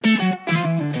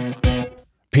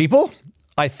People,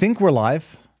 I think we're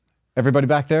live. Everybody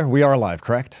back there, we are live,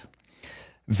 correct?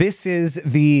 This is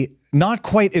the not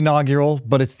quite inaugural,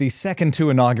 but it's the second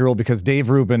to inaugural because Dave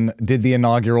Rubin did the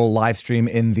inaugural live stream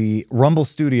in the Rumble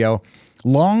studio,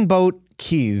 Longboat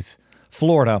Keys,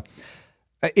 Florida.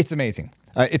 It's amazing.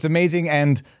 It's amazing.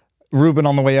 And Rubin,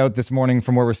 on the way out this morning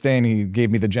from where we're staying, he gave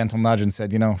me the gentle nudge and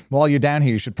said, you know, while you're down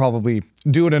here, you should probably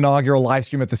do an inaugural live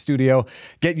stream at the studio.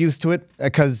 Get used to it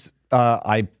because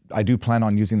I do plan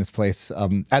on using this place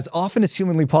as often as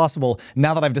humanly possible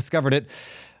now that I've discovered it.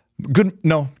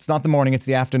 No, it's not the morning. It's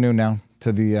the afternoon now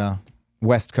to the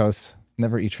West Coast.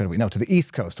 Never eat straight away. No, to the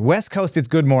East Coast. West Coast, it's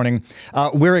good morning.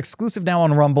 We're exclusive now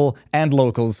on Rumble and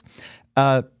Locals.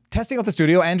 Testing out the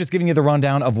studio and just giving you the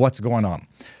rundown of what's going on.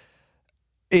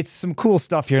 It's some cool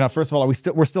stuff here. Now, first of all,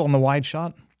 we're still in the wide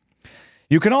shot.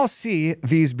 You can all see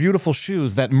these beautiful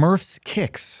shoes that Murph's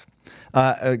Kicks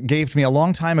gave to me a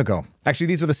long time ago. Actually,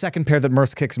 these were the second pair that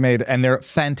Murph's Kicks made, and they're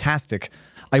fantastic.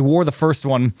 I wore the first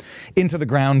one into the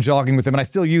ground jogging with them, and I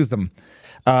still use them.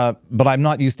 But I'm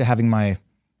not used to having my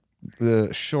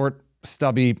short,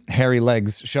 stubby, hairy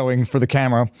legs showing for the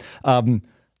camera.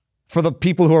 For the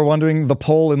people who are wondering, the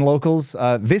poll in Locals,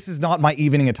 this is not my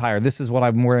evening attire. This is what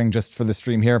I'm wearing just for the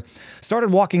stream here.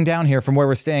 Started walking down here from where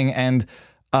we're staying, and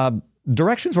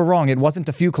directions were wrong. It wasn't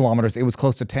a few kilometers. It was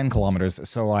close to 10 kilometers.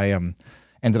 So I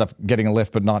ended up getting a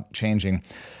lift, but not changing.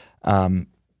 And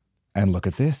look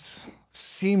at this.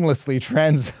 Seamlessly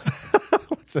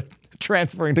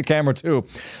transferring to camera too.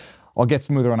 I'll get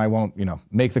smoother and I won't,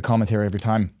 make the commentary every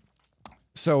time.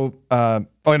 So,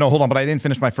 hold on, but I didn't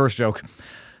finish my first joke.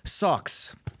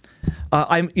 Socks.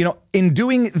 In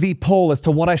doing the poll as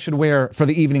to what I should wear for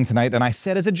the evening tonight, and I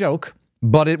said as a joke,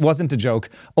 but it wasn't a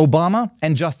joke, Obama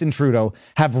and Justin Trudeau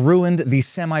have ruined the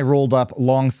semi-rolled up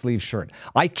long sleeve shirt.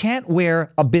 I can't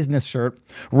wear a business shirt,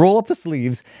 roll up the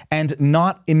sleeves, and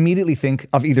not immediately think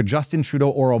of either Justin Trudeau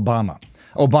or Obama.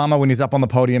 Obama, when he's up on the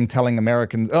podium telling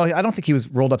Americans, I don't think he was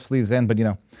rolled up sleeves then, but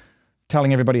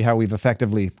telling everybody how we've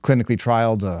effectively clinically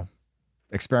trialed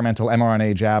experimental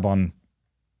mRNA jab on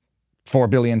 4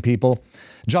 billion people.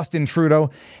 Justin Trudeau,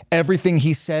 everything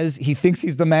he says, he thinks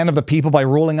he's the man of the people by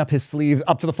rolling up his sleeves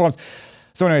up to the forearms.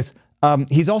 So anyways,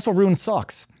 he's also ruined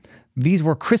socks. These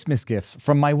were Christmas gifts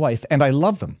from my wife, and I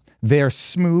love them. They're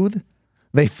smooth.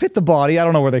 They fit the body. I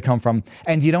don't know where they come from.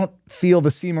 And you don't feel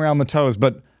the seam around the toes,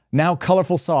 but now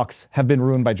colorful socks have been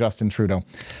ruined by Justin Trudeau.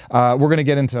 We're going to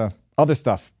get into other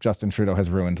stuff Justin Trudeau has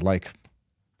ruined, like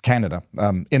Canada,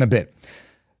 in a bit.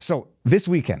 So this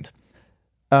weekend,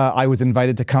 I was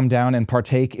invited to come down and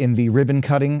partake in the ribbon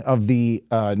cutting of the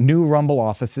new Rumble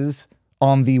offices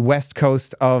on the west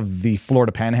coast of the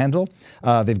Florida Panhandle.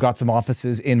 They've got some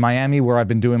offices in Miami where I've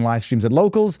been doing live streams at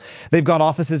Locals. They've got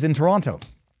offices in Toronto.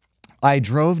 I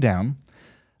drove down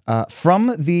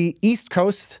from the east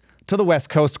coast to the west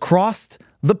coast, crossed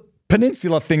the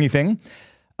peninsula thingy thing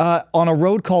on a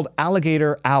road called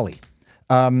Alligator Alley.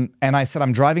 And I said,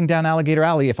 I'm driving down Alligator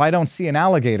Alley. If I don't see an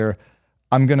alligator,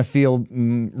 I'm going to feel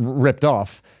ripped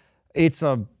off. It's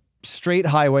a straight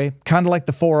highway, kind of like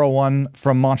the 401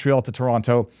 from Montreal to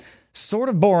Toronto. Sort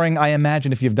of boring, I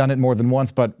imagine, if you've done it more than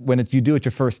once, but when you do it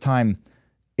your first time,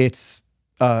 it's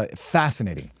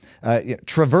fascinating.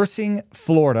 Traversing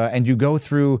Florida, and you go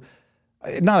through,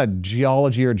 not a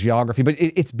geology or geography, but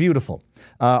it's beautiful.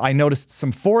 I noticed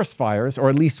some forest fires, or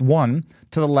at least one,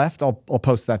 to the left. I'll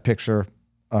post that picture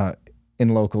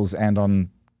in Locals and on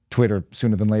Twitter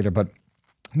sooner than later, but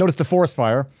noticed a forest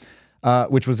fire,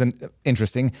 which was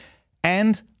interesting.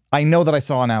 And I know that I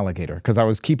saw an alligator because I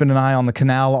was keeping an eye on the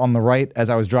canal on the right as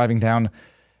I was driving down.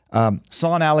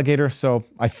 Saw an alligator, so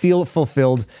I feel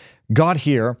fulfilled. Got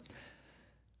here.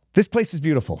 This place is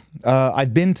beautiful.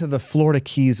 I've been to the Florida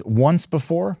Keys once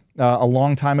before, a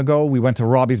long time ago. We went to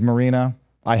Robbie's Marina.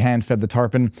 I hand-fed the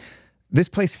tarpon. This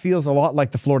place feels a lot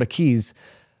like the Florida Keys,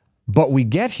 but we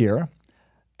get here,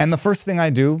 and the first thing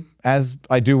I do, as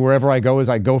I do wherever I go, is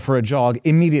I go for a jog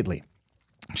immediately.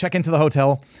 Check into the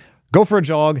hotel, go for a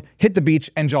jog, hit the beach,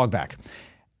 and jog back.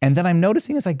 And then I'm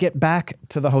noticing as I get back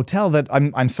to the hotel that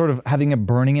I'm sort of having a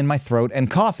burning in my throat and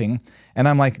coughing. And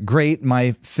I'm like, great,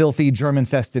 my filthy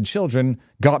germ-infested children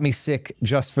got me sick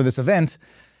just for this event.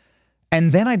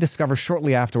 And then I discover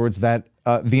shortly afterwards that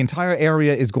the entire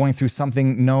area is going through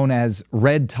something known as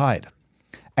red tide.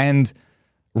 And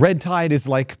red tide is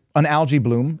like an algae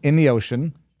bloom in the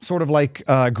ocean, sort of like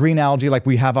green algae like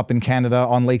we have up in Canada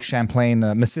on Lake Champlain,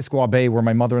 Missisquoi Bay, where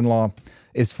my mother-in-law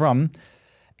is from.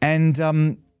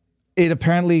 And it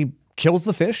apparently kills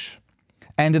the fish,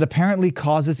 and it apparently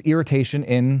causes irritation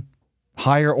in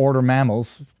higher order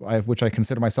mammals, which I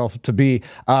consider myself to be,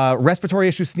 respiratory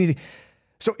issues, sneezing.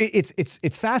 So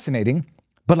it's fascinating,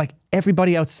 but like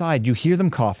everybody outside, you hear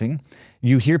them coughing,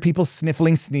 you hear people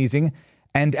sniffling, sneezing,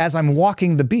 and as I'm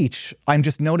walking the beach, I'm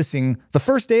just noticing, the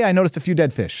first day I noticed a few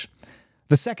dead fish.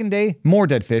 The second day, more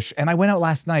dead fish, and I went out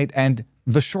last night and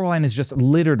the shoreline is just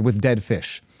littered with dead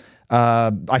fish.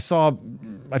 I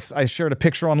shared a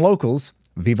picture on Locals,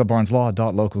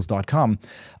 vivabarneslaw.locals.com,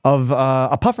 of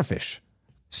a pufferfish.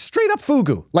 Straight up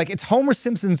fugu. Like it's Homer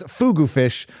Simpson's fugu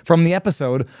fish from the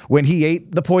episode when he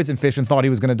ate the poison fish and thought he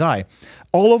was going to die.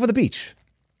 All over the beach.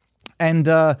 And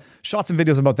shot some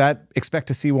videos about that. Expect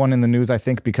to see one in the news, I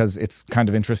think, because it's kind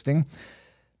of interesting.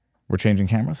 We're changing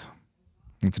cameras.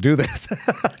 Let's do this.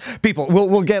 People,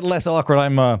 we'll get less awkward.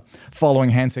 I'm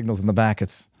following hand signals in the back.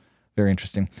 It's very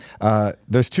interesting.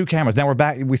 There's two cameras. Now we're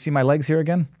back. We see my legs here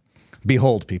again.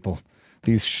 Behold, people.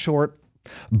 These short,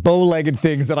 bow-legged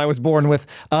things that I was born with.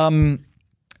 The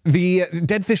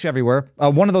dead fish everywhere.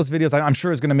 One of those videos I'm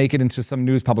sure is going to make it into some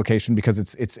news publication because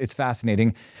it's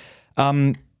fascinating.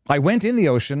 I went in the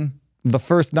ocean the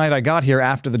first night I got here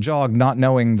after the jog, not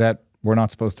knowing that we're not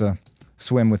supposed to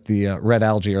swim with the red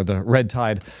algae or the red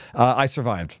tide. I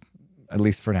survived, at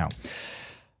least for now.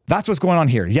 That's what's going on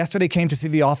here. Yesterday came to see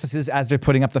the offices as they're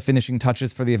putting up the finishing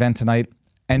touches for the event tonight,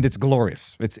 and it's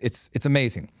glorious. It's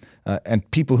amazing.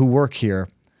 And people who work here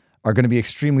are going to be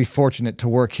extremely fortunate to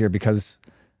work here because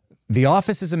the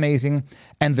office is amazing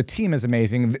and the team is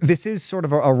amazing. This is sort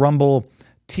of a Rumble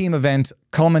team event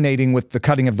culminating with the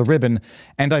cutting of the ribbon.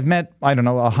 And I've met,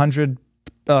 100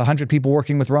 people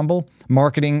working with Rumble,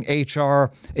 marketing,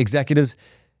 HR, executives.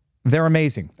 They're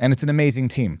amazing. And it's an amazing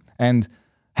team. And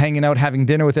hanging out, having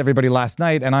dinner with everybody last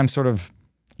night, and I'm sort of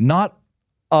not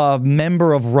a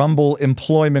member of Rumble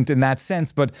employment in that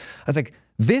sense, but I was like,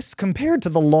 this compared to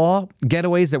the law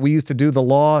getaways that we used to do, the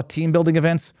law team building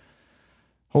events,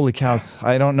 holy cows,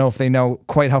 I don't know if they know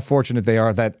quite how fortunate they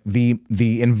are that the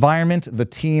environment, the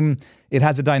team, it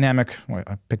has a dynamic. Wait,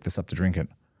 I picked this up to drink it.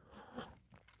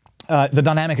 The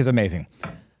dynamic is amazing.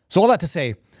 So all that to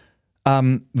say,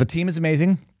 the team is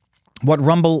amazing. What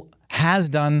Rumble has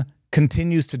done,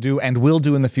 continues to do, and will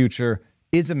do in the future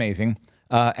is amazing.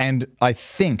 And I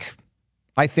think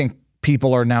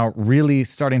people are now really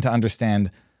starting to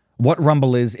understand what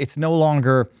Rumble is. It's no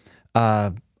longer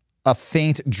a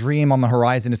faint dream on the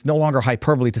horizon. It's no longer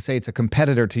hyperbole to say it's a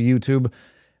competitor to YouTube.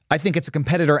 I think it's a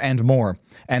competitor and more.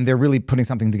 And they're really putting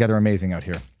something together amazing out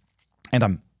here. And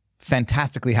I'm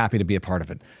fantastically happy to be a part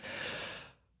of it.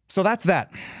 So that's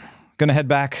that. Gonna head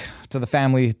back to the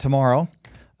family tomorrow.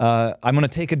 I'm going to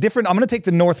take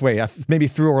the north way, maybe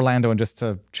through Orlando, and just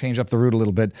to change up the route a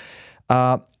little bit.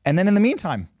 And then in the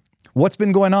meantime, what's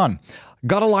been going on?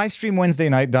 Got a live stream Wednesday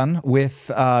night done with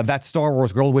that Star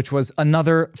Wars girl, which was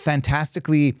another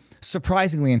fantastically,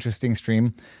 surprisingly interesting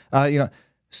stream.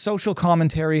 Social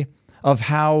commentary of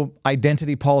how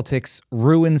identity politics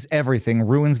ruins everything,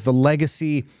 ruins the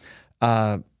legacy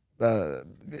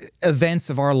events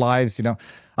of our lives.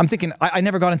 I'm thinking, I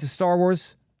never got into Star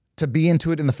Wars to be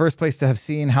into it in the first place, to have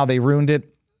seen how they ruined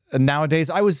it.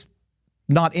 Nowadays, I was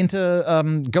not into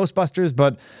Ghostbusters,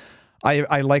 but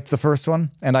I liked the first one,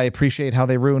 and I appreciate how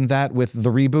they ruined that with the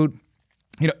reboot.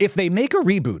 If they make a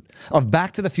reboot of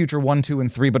Back to the Future 1, 2,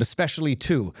 and 3, but especially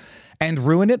 2, and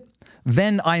ruin it,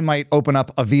 then I might open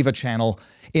up a Viva channel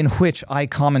in which I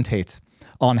commentate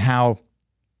on how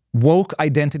woke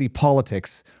identity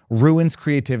politics ruins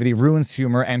creativity, ruins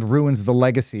humor, and ruins the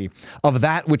legacy of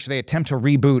that which they attempt to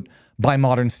reboot by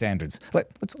modern standards. Are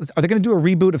they going to do a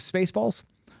reboot of Spaceballs?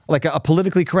 Like a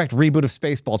politically correct reboot of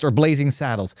Spaceballs or Blazing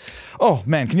Saddles? Oh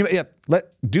man, can you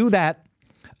do that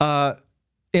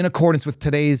in accordance with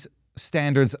today's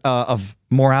standards of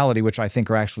morality, which I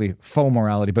think are actually faux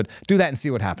morality, but do that and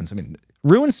see what happens.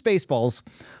 Ruin Spaceballs,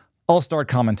 I'll start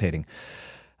commentating.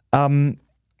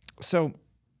 So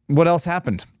what else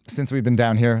happened since we've been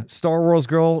down here? Star Wars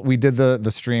Girl, we did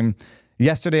the stream.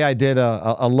 Yesterday I did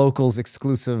a Locals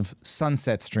exclusive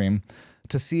sunset stream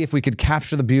to see if we could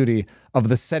capture the beauty of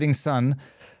the setting sun.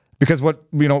 Because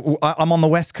I'm on the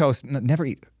West Coast.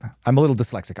 I'm a little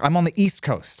dyslexic. I'm on the East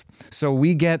Coast. So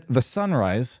we get the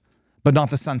sunrise, but not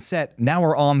the sunset. Now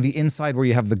we're on the inside where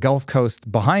you have the Gulf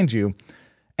Coast behind you,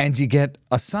 and you get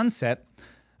a sunset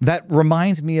that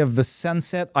reminds me of the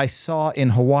sunset I saw in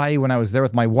Hawaii when I was there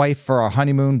with my wife for our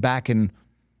honeymoon back in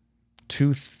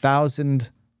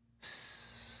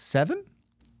 2007.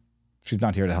 She's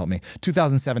not here to help me.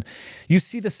 2007. You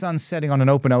see the sun setting on an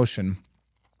open ocean,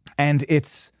 and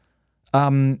it's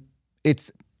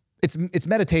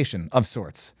meditation of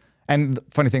sorts. And the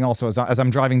funny thing also is, as I'm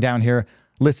driving down here,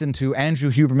 listen to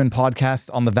Andrew Huberman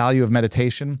podcast on the value of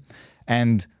meditation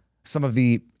and some of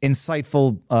the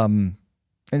insightful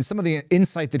and some of the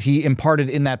insight that he imparted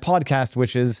in that podcast,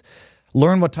 which is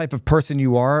learn what type of person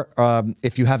you are.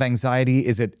 If you have anxiety,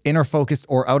 is it inner focused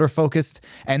or outer focused?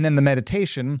 And then the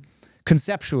meditation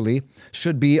conceptually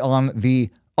should be on the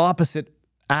opposite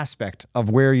aspect of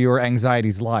where your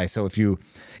anxieties lie. So if you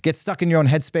get stuck in your own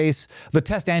headspace, the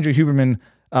test Andrew Huberman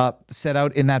set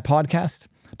out in that podcast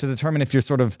to determine if you're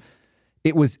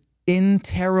it was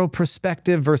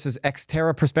interoperspective versus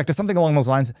exteroperspective, something along those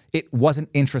lines. It wasn't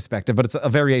introspective, but it's a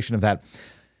variation of that.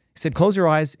 He said, close your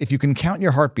eyes. If you can count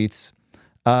your heartbeats,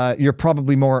 you're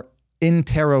probably more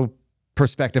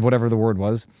interoperspective, whatever the word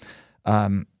was.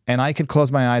 And I could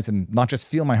close my eyes and not just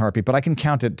feel my heartbeat, but I can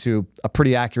count it to a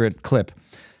pretty accurate clip.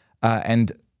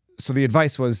 And so the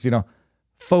advice was,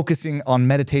 focusing on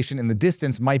meditation in the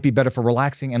distance might be better for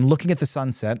relaxing and looking at the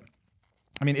sunset.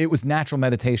 I mean, it was natural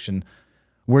meditation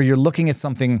where you're looking at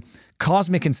something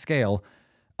cosmic in scale,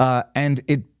 and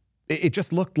it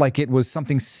just looked like it was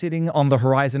something sitting on the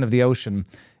horizon of the ocean.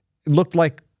 It looked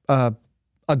like a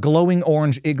glowing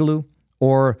orange igloo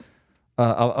or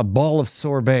a ball of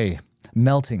sorbet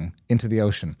melting into the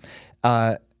ocean.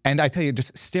 And I tell you,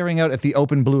 just staring out at the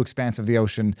open blue expanse of the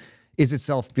ocean is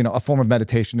itself, a form of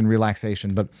meditation and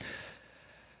relaxation. But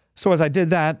so as I did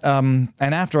that, and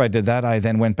after I did that, I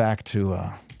then went back to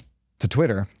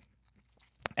Twitter.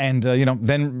 And,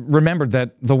 then remembered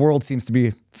that the world seems to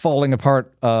be falling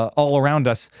apart all around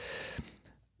us.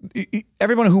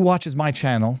 Everyone who watches my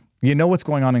channel, what's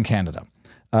going on in Canada.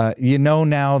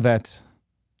 Now that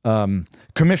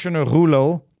Commissioner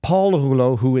Rouleau, Paul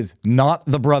Rouleau, who is not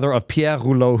the brother of Pierre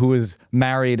Rouleau, who is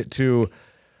married to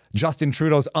Justin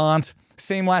Trudeau's aunt,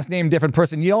 same last name, different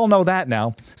person. You all know that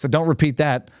now, so don't repeat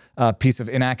that piece of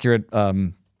inaccurate,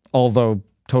 although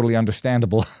totally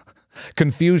understandable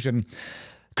confusion.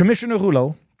 Commissioner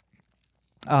Rouleau,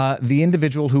 the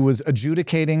individual who was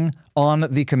adjudicating on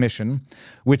the commission,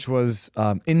 which was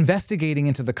investigating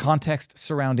into the context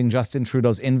surrounding Justin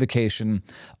Trudeau's invocation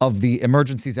of the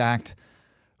Emergencies Act,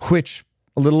 which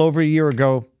a little over a year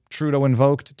ago, Trudeau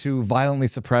invoked to violently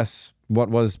suppress what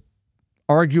was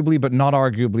arguably, but not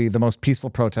arguably, the most peaceful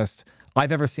protest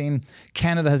I've ever seen,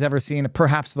 Canada has ever seen,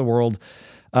 perhaps the world.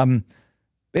 In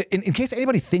case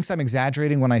anybody thinks I'm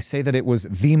exaggerating when I say that it was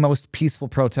the most peaceful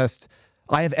protest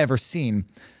I have ever seen,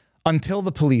 until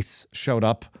the police showed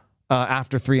up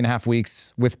after 3.5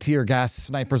 weeks with tear gas,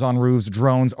 snipers on roofs,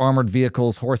 drones, armored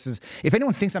vehicles, horses. If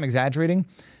anyone thinks I'm exaggerating,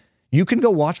 you can go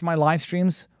watch my live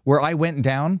streams where I went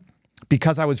down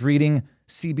because I was reading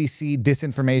CBC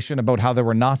disinformation about how there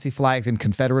were Nazi flags and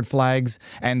Confederate flags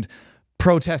and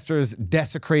protesters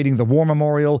desecrating the War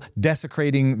Memorial,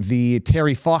 desecrating the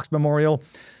Terry Fox Memorial.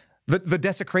 The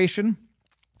desecration,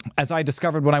 as I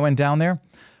discovered when I went down there,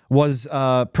 was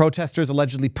protesters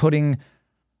allegedly putting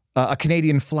a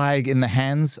Canadian flag in the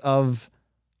hands of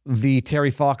the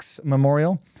Terry Fox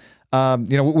Memorial.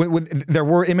 There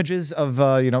were images of,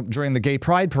 during the gay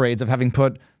pride parades of having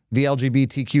put the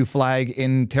LGBTQ flag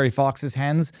in Terry Fox's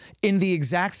hands in the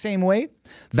exact same way.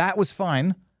 That was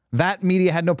fine. That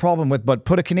media had no problem with, but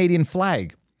put a Canadian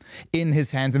flag in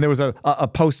his hands. And there was a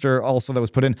poster also that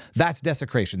was put in. That's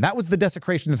desecration. That was the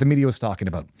desecration that the media was talking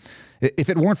about. If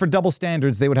it weren't for double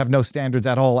standards, they would have no standards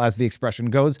at all, as the expression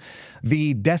goes.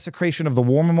 The desecration of the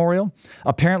War Memorial,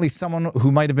 apparently someone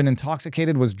who might have been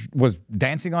intoxicated was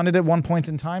dancing on it at one point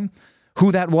in time.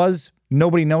 Who that was,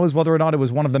 nobody knows. Whether or not it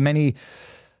was one of the many,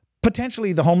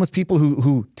 potentially the homeless people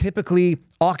who typically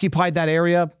occupied that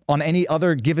area on any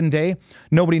other given day,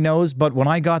 nobody knows. But when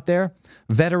I got there,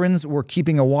 veterans were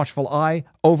keeping a watchful eye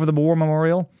over the War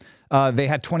Memorial. They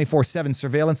had 24/7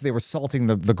 surveillance. They were salting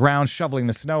the ground, shoveling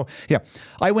the snow. Yeah,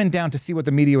 I went down to see what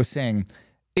the media was saying.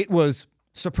 It was,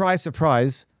 surprise,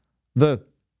 surprise, the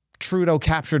Trudeau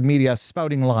captured media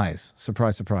spouting lies.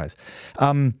 Surprise, surprise.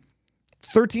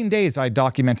 13 days I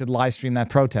documented, live streamed that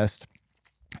protest.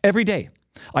 Every day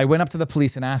I went up to the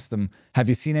police and asked them, have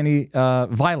you seen any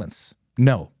violence?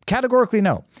 No. Categorically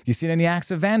no. You seen any acts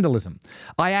of vandalism?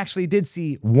 I actually did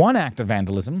see one act of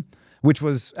vandalism, which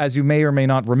was, as you may or may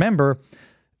not remember,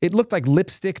 it looked like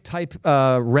lipstick type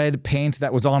red paint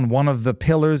that was on one of the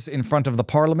pillars in front of the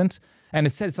Parliament. And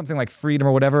it said something like freedom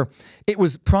or whatever. It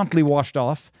was promptly washed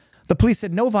off. The police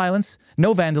said no violence,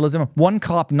 no vandalism. One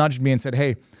cop nudged me and said,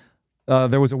 hey,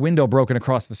 there was a window broken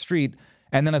across the street.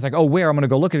 And then I was like, oh, where? I'm going to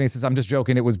go look at it. He says, I'm just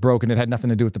joking. It was broken. It had nothing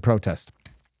to do with the protest.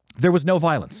 There was no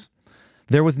violence.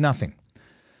 There was nothing.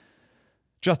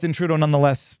 Justin Trudeau,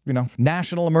 nonetheless,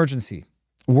 national emergency,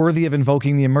 worthy of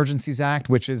invoking the Emergencies Act,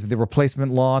 which is the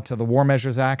replacement law to the War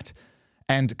Measures Act.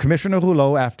 And Commissioner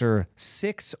Rouleau, after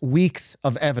 6 weeks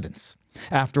of evidence,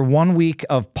 after 1 week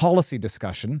of policy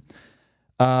discussion,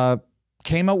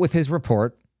 came out with his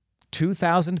report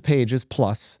 2,000 pages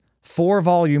plus, 4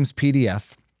 volumes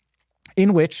PDF,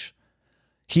 in which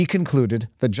he concluded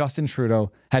that Justin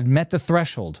Trudeau had met the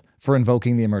threshold for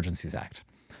invoking the Emergencies Act.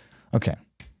 Okay.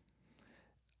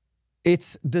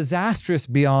 It's disastrous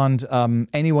beyond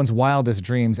anyone's wildest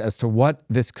dreams as to what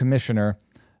this commissioner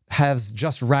has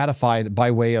just ratified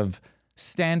by way of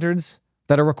standards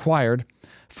that are required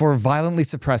for violently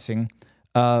suppressing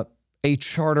a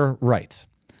charter right.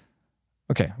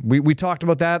 Okay, we talked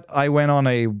about that. I went on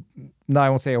I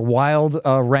won't say a wild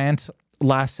rant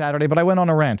last Saturday, but I went on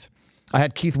a rant. I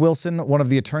had Keith Wilson, one of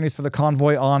the attorneys for the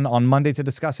convoy, on Monday to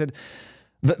discuss it.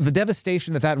 The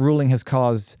devastation that ruling has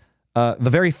caused, the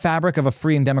very fabric of a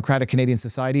free and democratic Canadian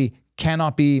society,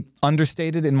 cannot be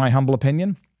understated, in my humble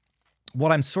opinion.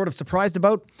 What I'm sort of surprised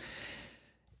about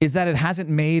is that it hasn't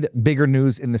made bigger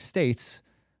news in the States.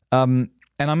 And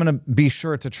I'm going to be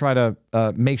sure to try to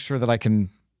make sure that I can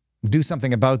do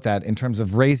something about that in terms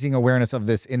of raising awareness of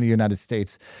this in the United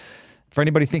States. For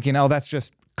anybody thinking, oh, that's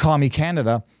just commie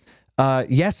Canada,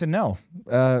 yes and no.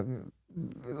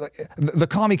 The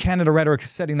commie Canada rhetoric,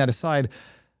 setting that aside,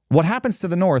 what happens to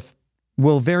the North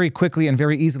will very quickly and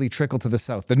very easily trickle to the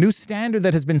South. The new standard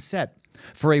that has been set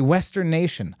for a Western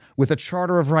nation with a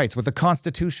Charter of Rights, with a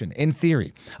Constitution, in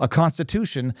theory, a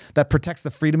Constitution that protects the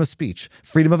freedom of speech,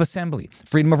 freedom of assembly,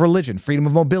 freedom of religion, freedom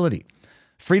of mobility,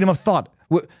 freedom of thought.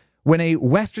 When a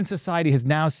Western society has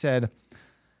now said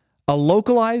a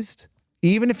localized,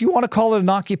 even if you want to call it an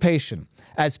occupation,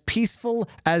 as peaceful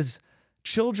as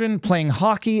children playing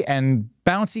hockey and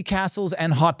bouncy castles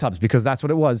and hot tubs, because that's what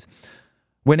it was.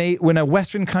 When a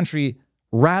Western country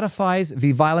ratifies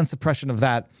the violent suppression of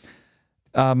that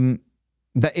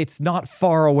it's not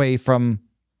far away from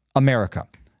America.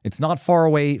 It's not far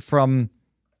away from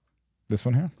this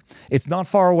one here. It's not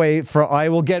far away from, I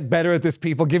will get better at this,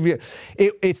 people.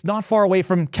 It's not far away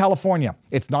from California.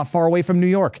 It's not far away from New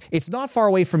York. It's not far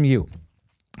away from you.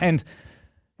 And,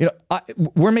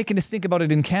 we're making a stink about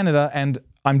it in Canada, and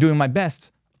I'm doing my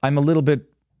best. I'm a little bit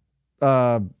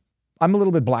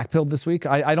black-pilled this week.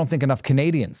 I don't think enough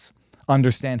Canadians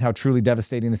understand how truly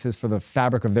devastating this is for the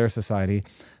fabric of their society.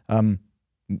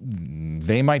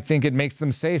 They might think it makes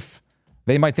them safe.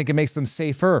 They might think it makes them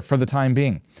safer for the time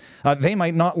being. They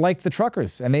might not like the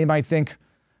truckers, and they might think,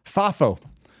 FAFO,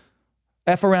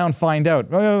 F around, find out.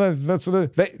 Oh, that's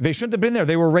what they shouldn't have been there.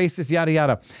 They were racist, yada,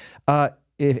 yada.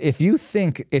 If you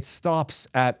think it stops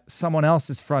at someone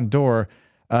else's front door,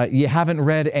 you haven't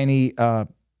read any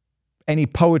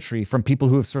poetry from people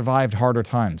who have survived harder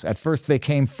times. At first they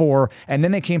came for, and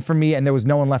then they came for me, and there was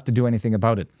no one left to do anything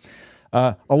about it.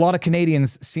 A lot of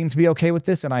Canadians seem to be okay with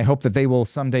this, and I hope that they will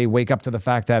someday wake up to the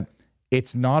fact that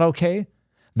it's not okay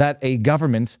that a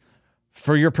government,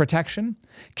 for your protection,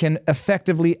 can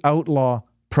effectively outlaw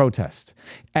protest,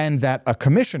 and that a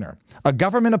commissioner, a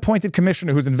government-appointed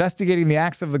commissioner who's investigating the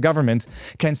acts of the government,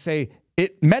 can say,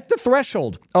 it met the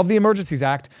threshold of the Emergencies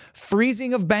Act.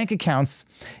 Freezing of bank accounts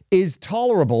is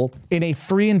tolerable in a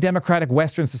free and democratic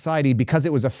Western society because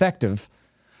it was effective.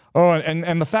 Oh,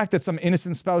 and the fact that some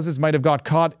innocent spouses might have got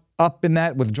caught up in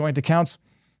that with joint accounts,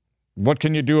 what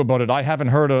can you do about it? I haven't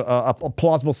heard a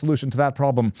plausible solution to that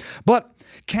problem. But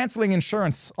canceling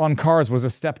insurance on cars was a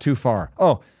step too far.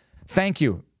 Oh, thank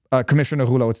you, Commissioner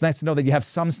Rouleau. It's nice to know that you have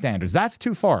some standards. That's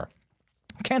too far.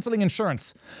 Canceling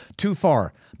insurance, too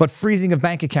far. But freezing of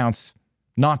bank accounts,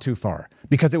 not too far,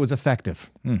 because it was effective.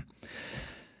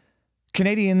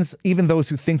 Canadians, even those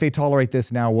who think they tolerate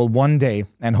this now, will one day,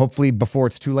 and hopefully before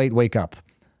it's too late, wake up.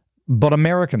 But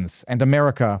Americans and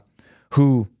America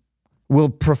who will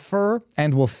prefer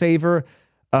and will favor,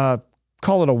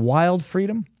 call it a wild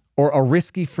freedom or a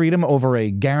risky freedom over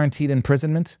a guaranteed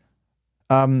imprisonment,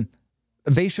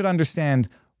 they should understand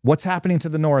what's happening to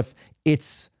the North.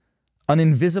 It's an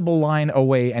invisible line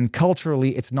away, and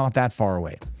culturally, it's not that far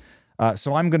away.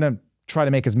 So I'm going to try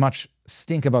to make as much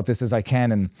stink about this as I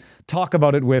can and talk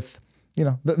about it with,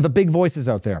 the big voices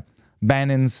out there.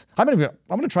 Bannon's. I'm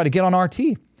going to try to get on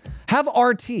RT. Have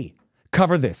RT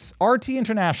cover this. RT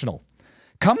International.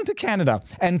 Come to Canada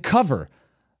and cover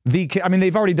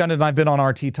they've already done it, and I've been on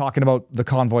RT talking about the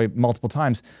convoy multiple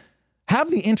times. Have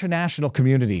the international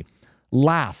community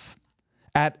laugh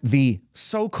at the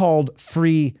so-called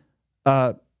free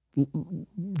I'm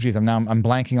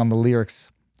blanking on the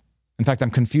lyrics. In fact,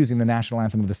 I'm confusing the national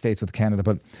anthem of the States with Canada,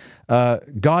 but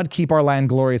God keep our land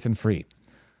glorious and free.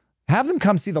 Have them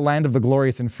come see the land of the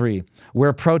glorious and free,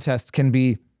 where protests can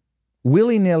be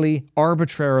willy-nilly,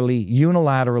 arbitrarily,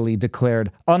 unilaterally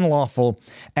declared unlawful,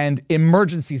 and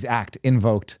Emergencies Act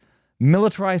invoked,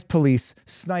 militarized police,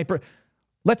 sniper.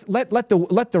 Let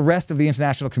the rest of the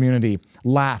international community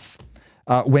laugh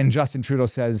when Justin Trudeau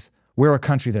says, we're a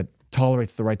country that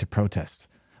tolerates the right to protest,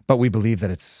 but we believe that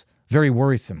it's very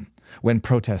worrisome when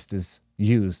protest is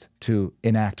used to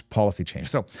enact policy change.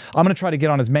 So I'm going to try to get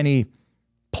on as many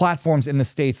platforms in the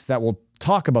States that will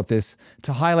talk about this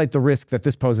to highlight the risk that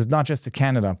this poses, not just to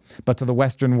Canada, but to the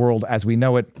Western world as we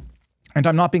know it. And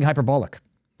I'm not being hyperbolic.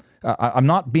 I'm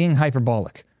not being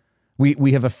hyperbolic.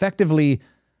 We have effectively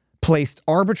placed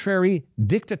arbitrary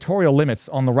dictatorial limits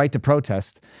on the right to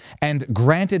protest and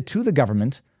granted to the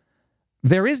government.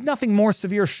 There is nothing more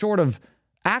severe short of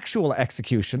actual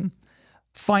execution,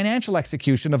 financial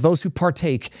execution of those who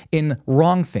partake in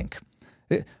wrongthink.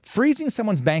 Freezing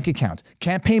someone's bank account,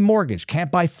 can't pay mortgage,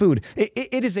 can't buy food.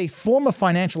 It is a form of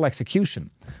financial execution.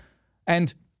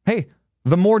 And hey,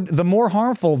 the more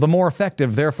harmful, the more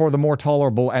effective, therefore the more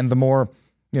tolerable and the more,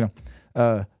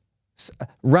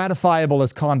 ratifiable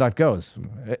as conduct goes,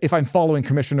 if I'm following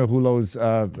Commissioner Rouleau's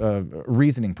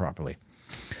reasoning properly.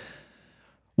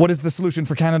 What is the solution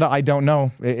for Canada? I don't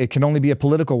know. It can only be a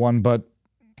political one, but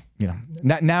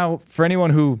now for anyone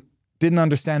who didn't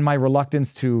understand my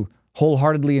reluctance to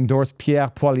wholeheartedly endorse Pierre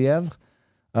Poilievre,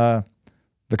 the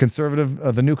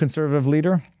new conservative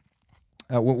leader,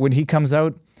 when he comes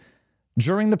out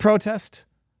during the protest,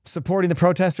 supporting the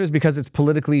protesters because it's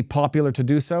politically popular to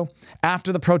do so,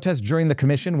 after the protest, during the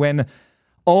commission, when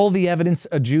all the evidence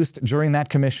adduced during that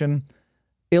commission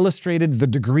illustrated the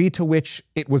degree to which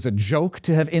it was a joke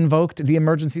to have invoked the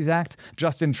Emergencies Act.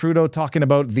 Justin Trudeau talking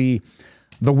about the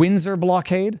Windsor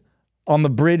blockade on the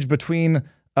bridge between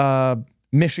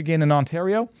Michigan and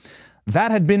Ontario.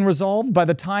 That had been resolved by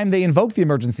the time they invoked the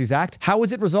Emergencies Act. How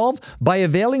was it resolved? By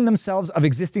availing themselves of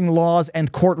existing laws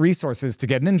and court resources to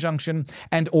get an injunction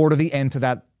and order the end to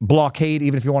that blockade,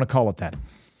 even if you want to call it that.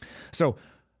 So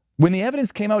when the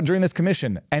evidence came out during this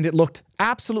commission and it looked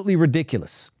absolutely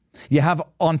ridiculous, you have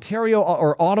Ontario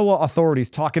or Ottawa authorities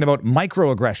talking about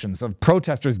microaggressions of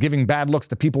protesters giving bad looks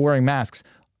to people wearing masks,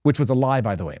 which was a lie,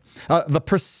 by the way.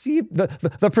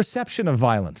 The perception of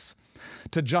violence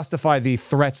to justify the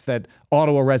threats that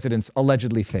Ottawa residents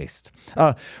allegedly faced.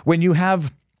 When you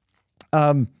have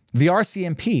the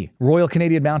RCMP, Royal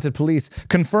Canadian Mounted Police,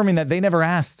 confirming that they never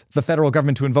asked the federal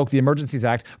government to invoke the Emergencies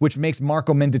Act, which makes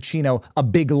Marco Mendicino a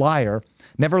big liar.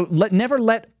 Never let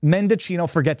Mendicino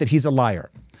forget that he's a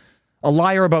liar. A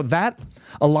liar about that,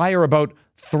 a liar about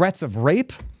threats of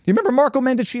rape. You remember Marco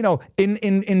Mendicino,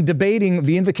 in debating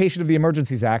the invocation of the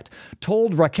Emergencies Act,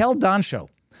 told Raquel Dancho,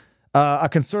 a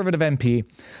conservative MP,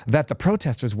 that the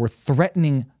protesters were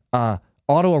threatening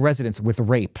Ottawa residents with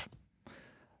rape.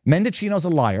 Mendicino's a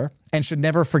liar and should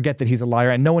never forget that he's a liar,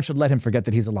 and no one should let him forget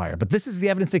that he's a liar. But this is the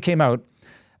evidence that came out.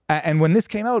 And when this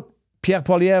came out, Pierre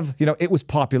Poilievre, it was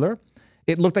popular.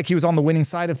 It looked like he was on the winning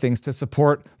side of things to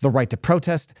support the right to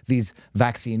protest, these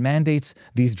vaccine mandates,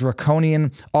 these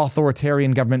draconian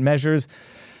authoritarian government measures.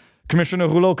 Commissioner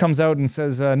Rouleau comes out and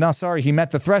says, no, sorry, he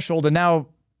met the threshold. And now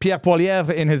Pierre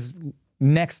Poilievre, in his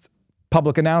next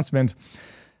public announcement,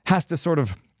 has to sort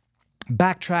of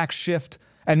backtrack, shift,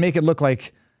 and make it look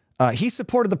like he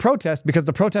supported the protest because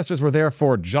the protesters were there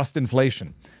for just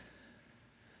inflation.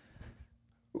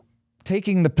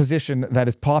 Taking the position that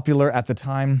is popular at the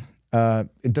time,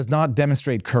 it does not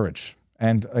demonstrate courage.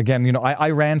 And again,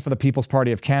 I ran for the People's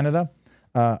Party of Canada.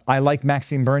 I like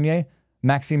Maxime Bernier.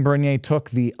 Maxime Bernier took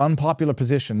the unpopular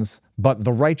positions, but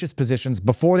the righteous positions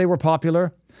before they were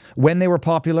popular, when they were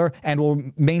popular, and will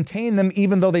maintain them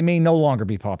even though they may no longer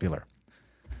be popular.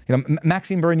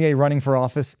 Maxime Bernier running for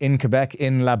office in Quebec,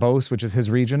 in La Beauce, which is his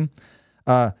region,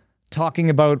 talking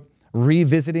about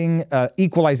revisiting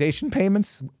equalization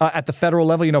payments at the federal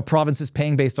level, provinces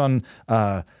paying based on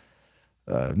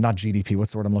not GDP,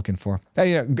 what's the word I'm looking for?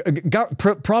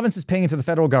 Provinces paying into the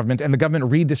federal government and the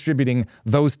government redistributing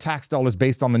those tax dollars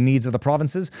based on the needs of the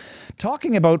provinces.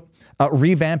 Talking about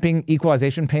revamping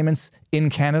equalization payments in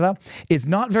Canada is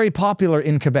not very popular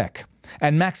in Quebec.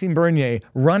 And Maxime Bernier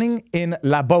running in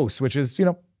La Beauce, which is,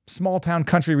 small town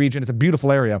country region, it's a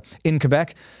beautiful area in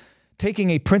Quebec, taking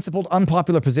a principled,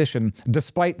 unpopular position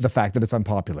despite the fact that it's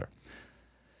unpopular.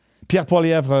 Pierre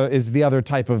Poilievre is the other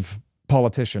type of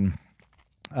politician.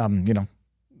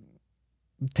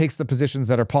 Takes the positions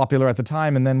that are popular at the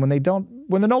time, and then when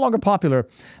they're no longer popular,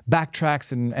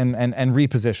 backtracks and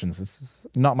repositions. It's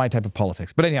not my type of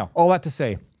politics. But anyhow, all that to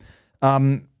say,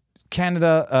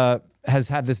 Canada has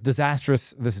had this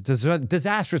disastrous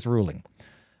ruling,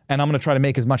 and I'm going to try to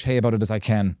make as much hay about it as I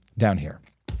can down here.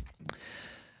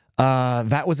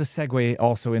 That was a segue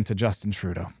also into Justin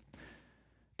Trudeau.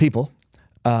 People,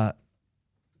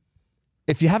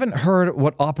 if you haven't heard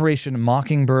what Operation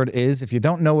Mockingbird is, if you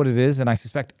don't know what it is, and I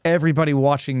suspect everybody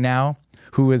watching now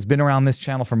who has been around this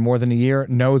channel for more than a year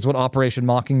knows what Operation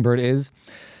Mockingbird is.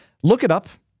 Look it up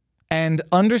and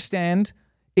understand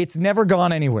it's never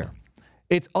gone anywhere.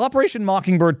 It's Operation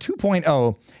Mockingbird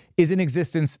 2.0 is in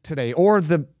existence today, or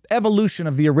the evolution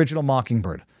of the original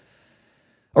Mockingbird.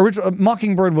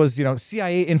 Mockingbird was,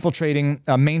 CIA infiltrating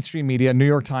mainstream media, New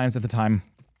York Times at the time,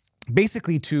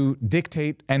 basically to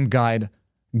dictate and guide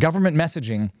government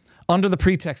messaging under the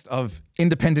pretext of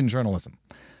independent journalism.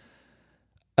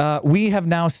 We have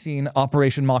now seen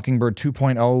Operation Mockingbird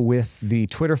 2.0 with the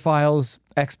Twitter files,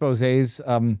 exposés,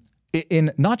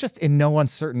 in not just in no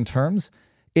uncertain terms.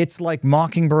 It's like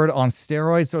Mockingbird on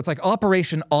steroids. So it's like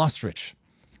Operation Ostrich.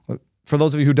 For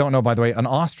those of you who don't know, by the way, an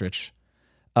ostrich,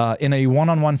 in a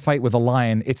one-on-one fight with a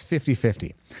lion, it's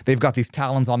 50-50. They've got these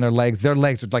talons on their legs. Their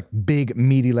legs are like big,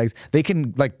 meaty legs. They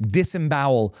can like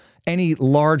disembowel any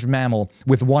large mammal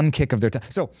with one kick of their tail.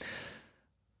 So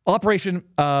Operation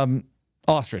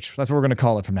Ostrich, that's what we're going to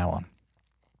call it from now on.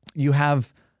 You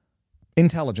have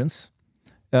intelligence.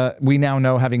 We now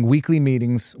know having weekly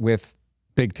meetings with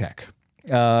big tech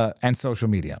and social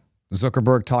media.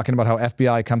 Zuckerberg talking about how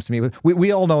FBI comes to meet with.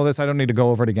 We all know this. I don't need to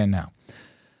go over it again now.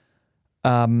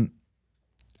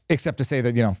 Except to say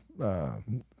that,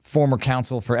 former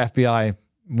counsel for FBI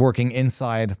working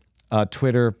inside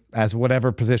Twitter as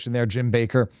whatever position there, Jim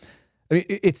Baker. I mean,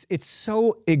 it's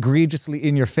so egregiously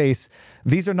in your face.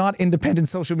 These are not independent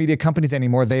social media companies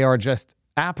anymore. They are just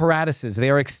apparatuses. They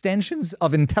are extensions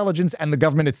of intelligence and the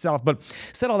government itself. But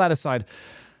set all that aside,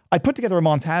 I put together a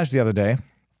montage the other day,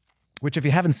 which if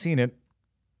you haven't seen it,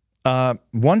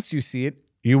 once you see it,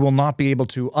 you will not be able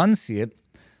to unsee it.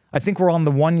 I think we're on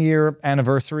the 1-year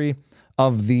anniversary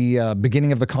of the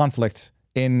beginning of the conflict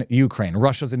in Ukraine,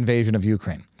 Russia's invasion of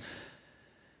Ukraine.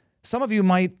 Some of you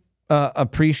might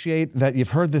appreciate that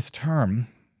you've heard this term,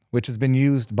 which has been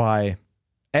used by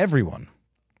everyone,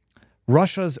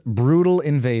 Russia's brutal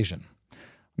invasion.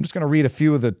 I'm just going to read a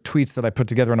few of the tweets that I put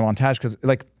together in a montage because,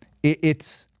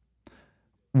 it's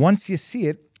once you see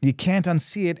it, you can't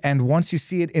unsee it, and once you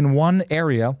see it in one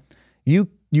area, you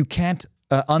can't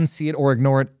unsee it or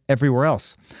ignore it everywhere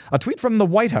else. A tweet from the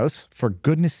White House, for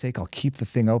goodness sake, I'll keep the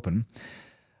thing open.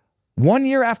 1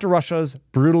 year after Russia's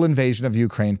brutal invasion of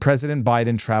Ukraine, President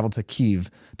Biden traveled to Kyiv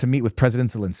to meet with President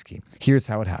Zelensky. Here's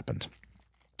how it happened.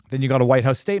 Then you got a White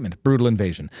House statement, brutal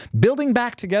invasion. Building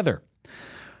back together.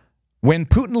 When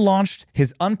Putin launched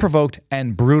his unprovoked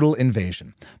and brutal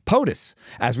invasion. POTUS,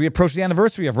 as we approach the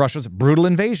anniversary of Russia's brutal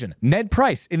invasion. Ned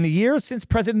Price, in the years since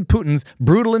President Putin's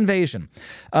brutal invasion.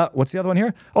 What's the other one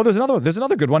here? Oh, there's another one. There's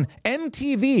another good one.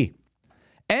 MTV.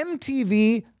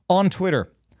 MTV on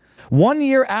Twitter. 1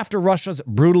 year after Russia's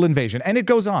brutal invasion. And it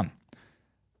goes on.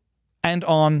 And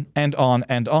on and on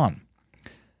and on.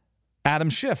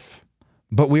 Adam Schiff.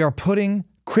 But we are putting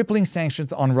crippling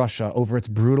sanctions on Russia over its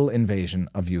brutal invasion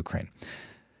of Ukraine.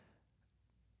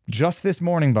 Just this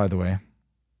morning, by the way,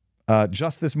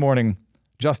 Justin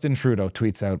Trudeau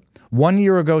tweets out, 1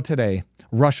 year ago today,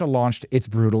 Russia launched its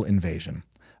brutal invasion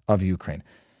of Ukraine.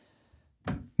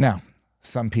 Now,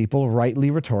 some people rightly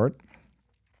retort,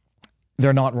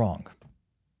 they're not wrong.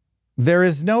 There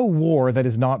is no war that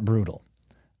is not brutal.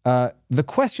 The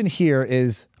question here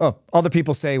is, other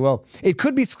people say, well, it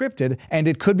could be scripted and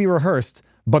it could be rehearsed,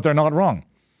 but they're not wrong.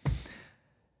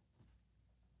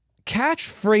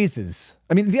 Catchphrases.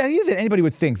 I mean, the idea that anybody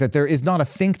would think that there is not a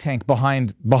think tank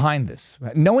behind this,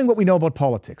 knowing what we know about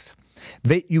politics,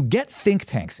 you get think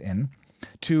tanks in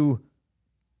to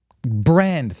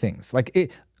brand things.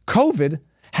 COVID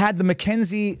had the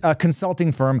McKinsey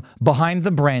consulting firm behind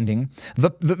the branding,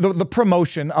 the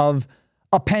promotion of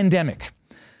a pandemic.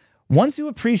 Once you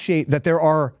appreciate that there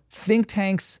are think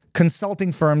tanks, consulting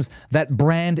firms that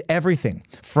brand everything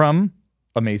from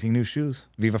amazing new shoes,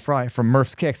 Viva Fry, from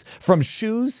Murph's Kicks, from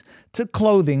shoes to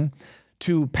clothing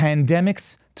to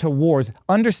pandemics to wars,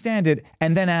 understand it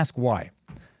and then ask why.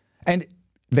 And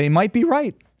they might be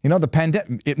right.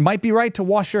 It might be right to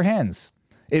wash your hands.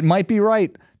 It might be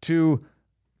right to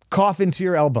cough into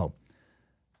your elbow.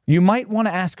 You might want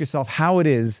to ask yourself how it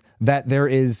is that there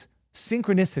is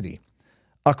synchronicity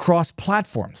across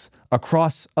platforms,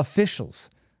 across officials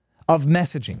of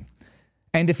messaging.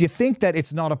 And if you think that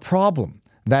it's not a problem,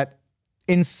 that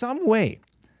in some way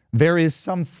there is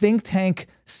some think tank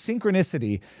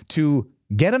synchronicity to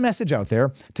get a message out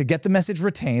there, to get the message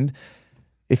retained,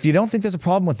 if you don't think there's a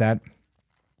problem with that,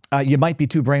 you might be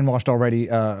too brainwashed already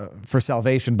for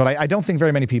salvation, but I don't think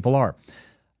very many people are.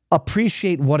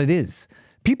 Appreciate what it is.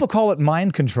 People call it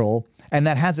mind control, and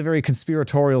that has a very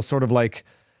conspiratorial sort of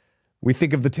we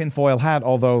think of the tinfoil hat,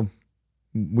 although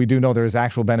we do know there is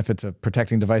actual benefit to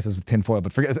protecting devices with tinfoil.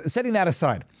 But setting that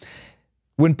aside,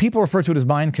 when people refer to it as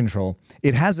mind control,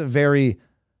 it has a very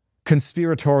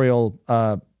conspiratorial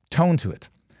tone to it.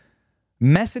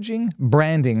 Messaging,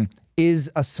 branding is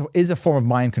a form of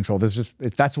mind control.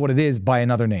 That's what it is by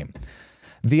another name.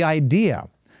 The idea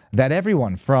that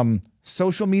everyone from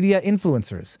social media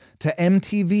influencers to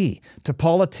MTV to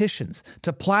politicians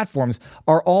to platforms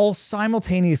are all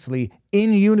simultaneously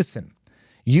in unison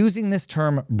using this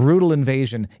term brutal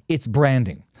invasion, it's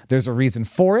branding. There's a reason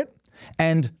for it.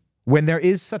 And when there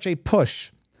is such a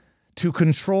push to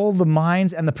control the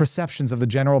minds and the perceptions of the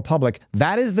general public,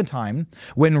 that is the time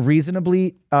when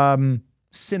reasonably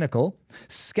cynical,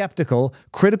 skeptical,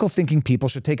 critical thinking people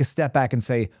should take a step back and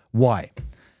say, why?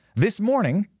 This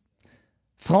morning,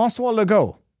 François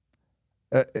Legault,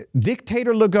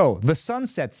 Dictator Legault, the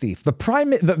sunset thief, the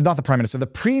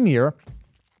premier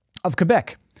of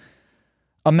Quebec,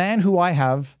 a man who I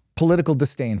have political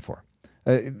disdain for,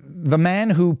 the man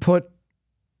who put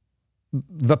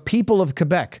the people of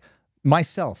Quebec,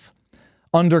 myself,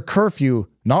 under curfew,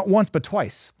 not once but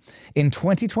twice, in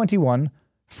 2021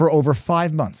 for over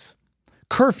 5 months.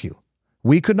 Curfew.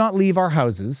 We could not leave our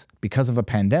houses because of a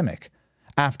pandemic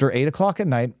after 8 o'clock at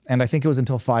night, and I think it was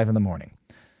until 5 in the morning.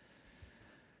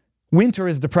 Winter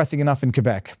is depressing enough in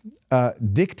Quebec.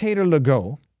 Dictator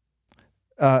Legault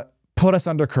put us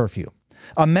under curfew.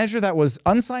 A measure that was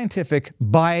unscientific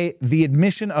by the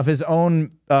admission of his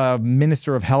own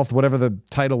Minister of Health, whatever the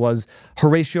title was,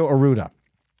 Horacio Arruda,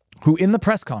 who in the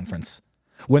press conference,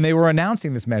 when they were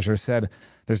announcing this measure, said,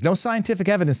 there's no scientific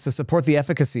evidence to support the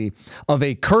efficacy of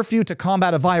a curfew to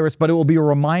combat a virus, but it will be a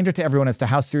reminder to everyone as to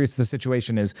how serious the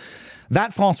situation is.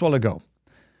 That François Legault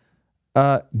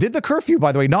did the curfew,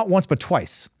 by the way, not once but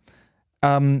twice.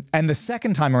 And the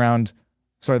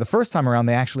first time around,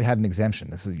 they actually had an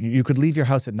exemption. You could leave your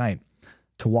house at night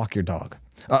to walk your dog.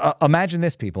 Imagine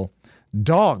this, people.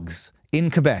 Dogs in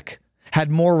Quebec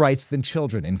had more rights than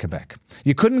children in Quebec.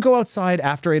 You couldn't go outside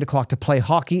after 8 o'clock to play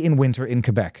hockey in winter in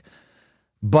Quebec.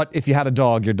 But if you had a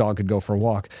dog, your dog could go for a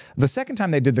walk. The second time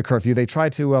they did the curfew, they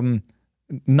tried to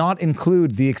not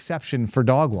include the exception for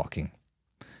dog walking.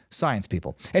 Science,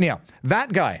 people. Anyhow,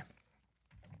 that guy,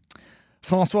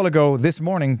 François Legault, this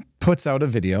morning puts out a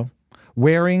video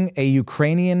wearing a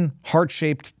Ukrainian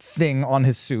heart-shaped thing on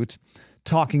his suit,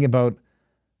 talking about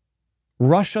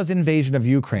Russia's invasion of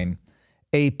Ukraine,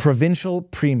 a provincial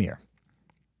premier.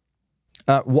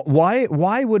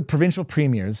 Why would provincial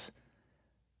premiers...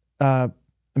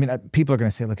 people are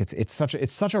going to say, look, it's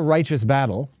such a righteous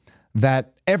battle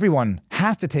that everyone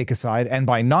has to take a side, and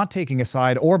by not taking a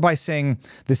side or by saying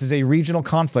this is a regional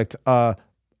conflict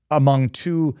among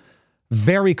two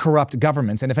very corrupt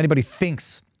governments, and if anybody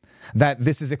thinks that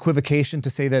this is equivocation to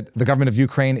say that the government of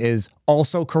Ukraine is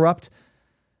also corrupt,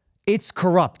 it's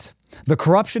corrupt. The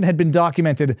corruption had been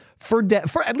documented for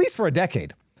at least for a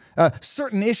decade.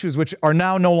 Certain issues which are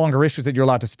now no longer issues that you're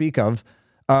allowed to speak of,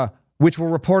 which were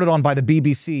reported on by the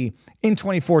BBC in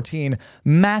 2014,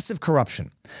 massive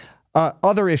corruption.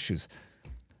 Other issues.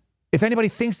 If anybody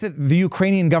thinks that the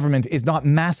Ukrainian government is not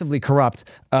massively corrupt,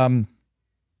 I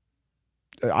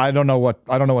don't know what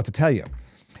to tell you.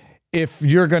 If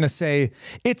you're going to say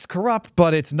it's corrupt,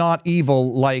 but it's not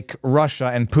evil like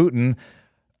Russia and Putin,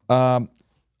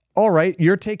 all right,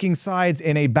 you're taking sides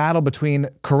in a battle between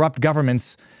corrupt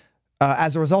governments,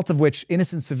 as a result of which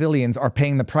innocent civilians are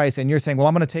paying the price, and you're saying, well,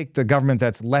 I'm going to take the government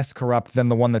that's less corrupt than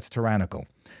the one that's tyrannical.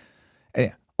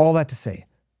 All that to say,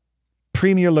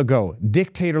 Premier Legault,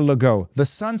 Dictator Legault, the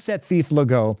sunset thief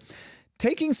Legault,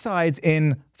 taking sides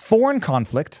in foreign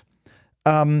conflict,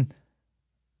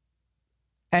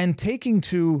 and taking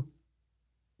to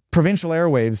provincial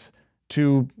airwaves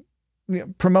to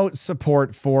promote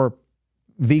support for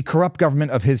the corrupt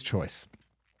government of his choice.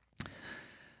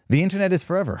 The internet is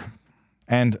forever,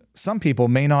 and some people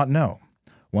may not know.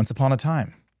 Once upon a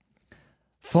time,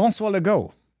 François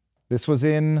Legault, this was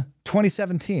in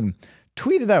 2017,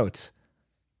 tweeted out,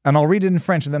 and I'll read it in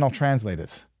French and then I'll translate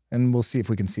it, and we'll see if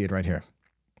we can see it right here.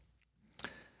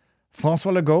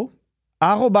 François Legault,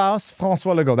 arrobas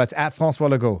François Legault, that's at François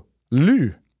Legault,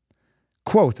 lu,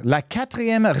 quote, la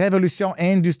quatrième révolution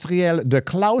industrielle de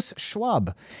Klaus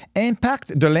Schwab,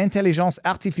 impact de l'intelligence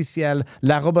artificielle,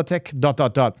 la robotique, ...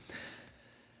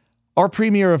 Our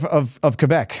premier of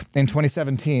Quebec in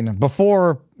 2017,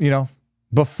 before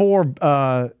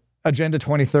Agenda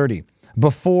 2030,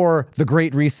 before the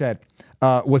Great Reset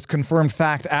was confirmed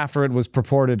fact after it was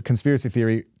purported conspiracy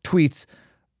theory, tweets,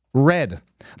 read,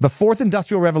 The Fourth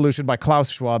Industrial Revolution by Klaus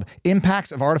Schwab,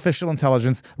 Impacts of Artificial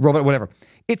Intelligence, Robot, whatever.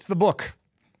 It's the book.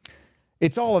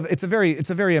 It's a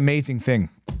very amazing thing.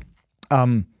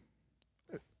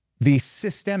 The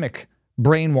systemic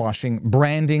brainwashing,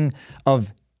 branding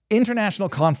of international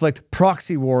conflict,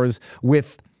 proxy wars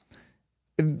with,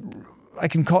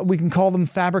 we can call them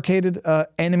fabricated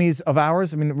enemies of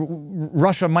ours. I mean,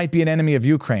 Russia might be an enemy of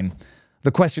Ukraine.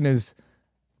 The question is,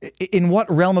 in what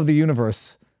realm of the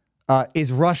universe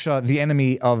is Russia the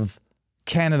enemy of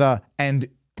Canada and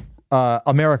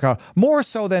America, more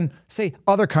so than, say,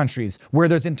 other countries where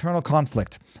there's internal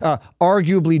conflict,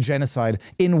 arguably genocide,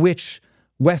 in which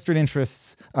Western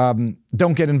interests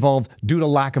don't get involved due to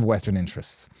lack of Western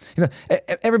interests? You know,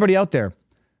 everybody out there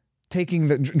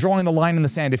drawing the line in the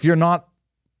sand. If you're not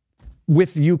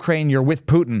with Ukraine, you're with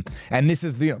Putin, and this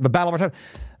is the battle of our time.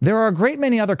 There are a great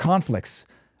many other conflicts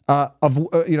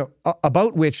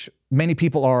about which many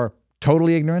people are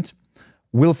totally ignorant,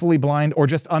 willfully blind, or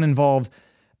just uninvolved,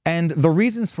 and the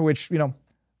reasons for which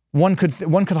one could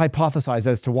hypothesize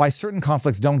as to why certain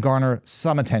conflicts don't garner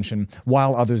some attention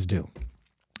while others do.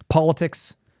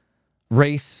 Politics,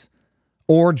 race,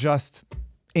 or just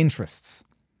interests.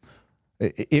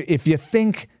 If you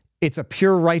think it's a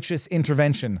pure righteous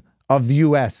intervention of the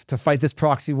U.S. to fight this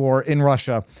proxy war in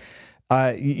Russia,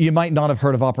 you might not have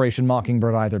heard of Operation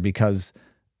Mockingbird either, because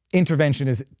intervention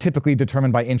is typically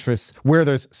determined by interests. Where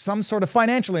there's some sort of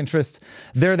financial interest,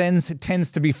 there then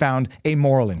tends to be found a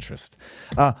moral interest.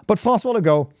 But François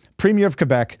Legault, Premier of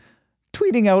Quebec,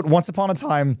 tweeting out once upon a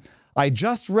time, "I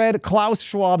just read Klaus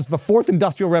Schwab's The Fourth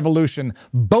Industrial Revolution,"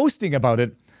 boasting about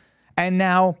it, and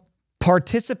now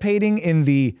participating in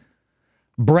the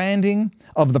branding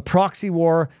of the proxy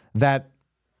war that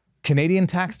Canadian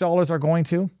tax dollars are going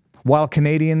to, while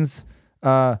Canadians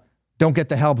don't get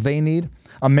the help they need.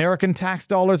 American tax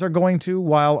dollars are going to,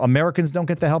 while Americans don't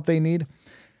get the help they need.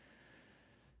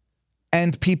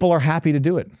 And people are happy to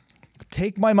do it.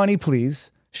 Take my money,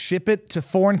 please. Ship it to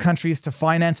foreign countries to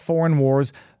finance foreign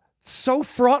wars, so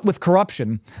fraught with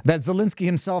corruption that Zelensky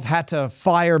himself had to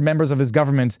fire members of his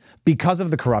government because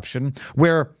of the corruption,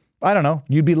 where, I don't know,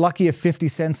 you'd be lucky if 50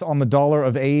 cents on the dollar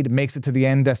of aid makes it to the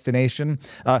end destination,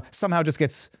 somehow just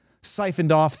gets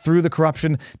siphoned off through the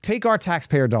corruption. Take our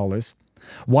taxpayer dollars,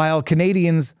 while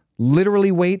Canadians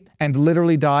literally wait and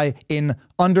literally die in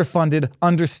underfunded,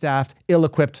 understaffed,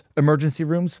 ill-equipped emergency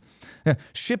rooms.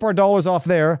 Ship our dollars off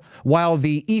there, while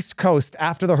the East Coast,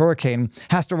 after the hurricane,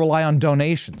 has to rely on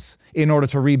donations in order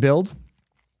to rebuild.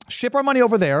 Ship our money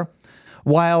over there,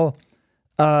 while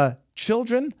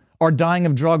children are dying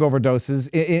of drug overdoses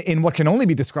in what can only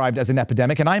be described as an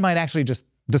epidemic, and I might actually just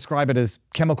describe it as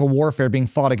chemical warfare being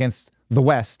fought against the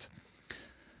West.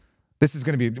 This is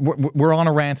going to be, we're on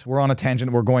a rant, we're on a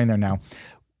tangent, we're going there now.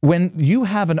 When you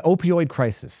have an opioid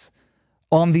crisis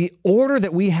on the order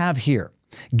that we have here,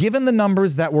 given the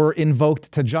numbers that were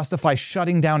invoked to justify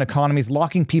shutting down economies,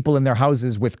 locking people in their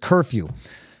houses with curfew,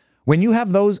 when you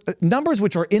have those numbers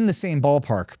which are in the same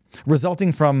ballpark,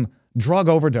 resulting from drug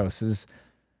overdoses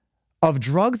of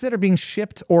drugs that are being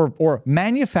shipped or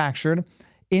manufactured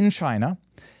in China,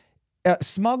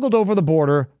 smuggled over the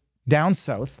border down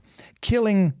south,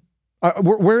 killing,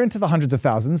 we're into the hundreds of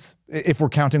thousands if we're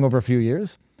counting over a few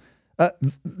years.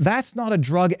 That's not a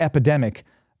drug epidemic.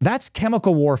 That's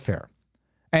chemical warfare.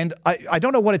 And I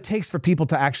don't know what it takes for people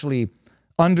to actually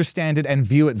understand it and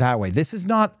view it that way. This is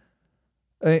not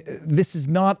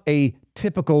a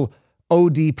typical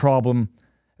OD problem.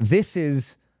 This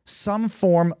is some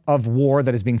form of war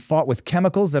that is being fought with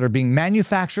chemicals that are being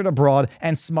manufactured abroad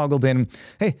and smuggled in.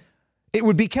 Hey, it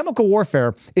would be chemical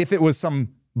warfare if it was some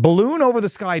balloon over the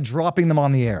sky dropping them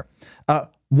on the air.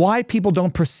 Why people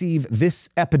don't perceive this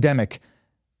epidemic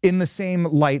in the same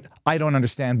light, I don't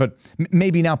understand, but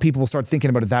maybe now people will start thinking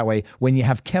about it that way. When you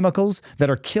have chemicals that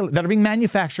are being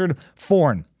manufactured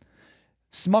foreign,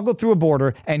 smuggled through a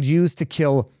border and used to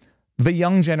kill the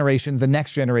young generation, the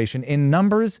next generation, in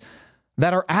numbers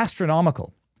that are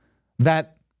astronomical,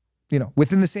 that,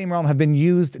 within the same realm have been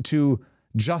used to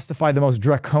justify the most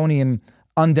draconian,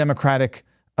 undemocratic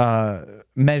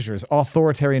measures,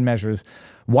 authoritarian measures.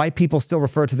 Why people still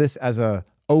refer to this as a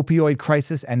opioid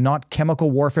crisis and not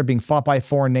chemical warfare being fought by a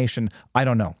foreign nation, I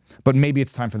don't know. But maybe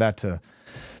it's time for that to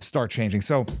start changing.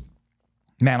 So,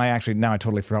 man, I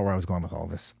totally forgot where I was going with all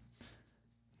this.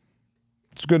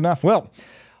 It's good enough. Well,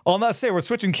 on that say, we're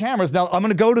switching cameras. Now, I'm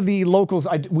going to go to the locals.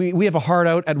 We have a hard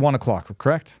out at 1 o'clock,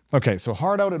 correct? Okay, so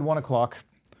hard out at 1 o'clock.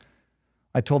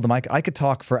 I told them I could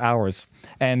talk for hours.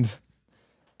 And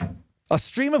a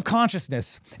stream of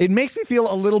consciousness. It makes me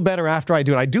feel a little better after I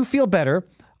do it. I do feel better.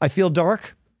 I feel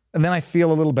dark, and then I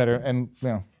feel a little better. And,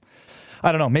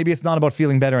 I don't know. Maybe it's not about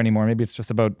feeling better anymore. Maybe it's just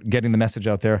about getting the message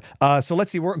out there. So let's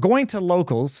see. We're going to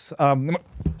locals.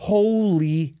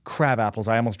 Holy crab apples.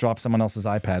 I almost dropped someone else's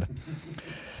iPad.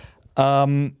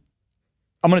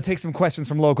 I'm going to take some questions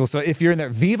from locals. So if you're in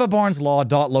there,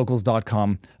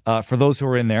 vivabarneslaw.locals.com for those who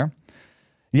are in there.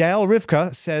 Yael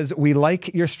Rivka says, we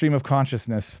like your stream of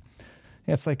consciousness.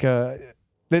 Yeah, it's like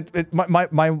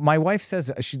my wife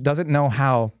says she doesn't know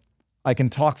how I can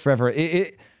talk forever.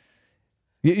 You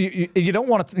don't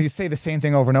want to say the same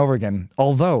thing over and over again,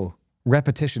 although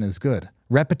repetition is good.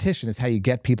 Repetition is how you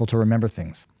get people to remember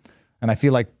things. And I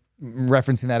feel like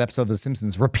referencing that episode of The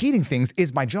Simpsons, repeating things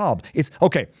is my job. It's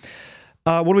okay.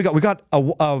 What do we got? We got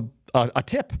a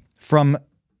tip from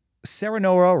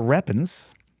Serenora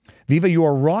Reppens. Viva, you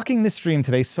are rocking this stream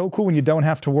today. So cool when you don't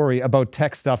have to worry about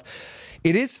tech stuff.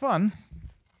 It is fun,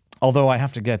 although I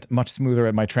have to get much smoother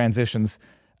at my transitions.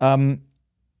 Yael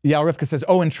Rivka says,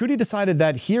 and Trudy decided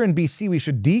that here in BC, we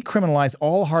should decriminalize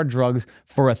all hard drugs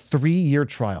for a 3-year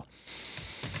trial.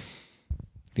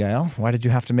 Yael, why did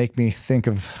you have to make me think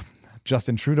of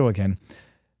Justin Trudeau again?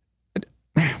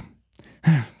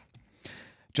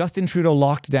 Justin Trudeau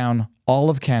locked down all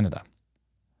of Canada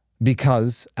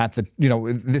because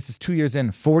this is 2 years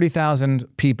in,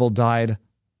 40,000 people died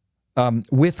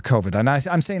with COVID. And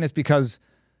I'm saying this because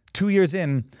 2 years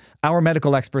in, our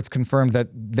medical experts confirmed that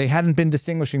they hadn't been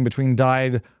distinguishing between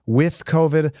died with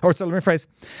COVID, let me rephrase.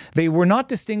 They were not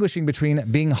distinguishing between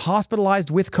being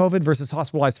hospitalized with COVID versus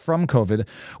hospitalized from COVID,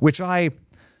 which I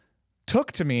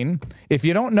took to mean if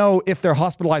you don't know if they're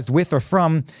hospitalized with or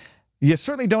from, you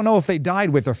certainly don't know if they died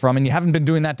with or from, and you haven't been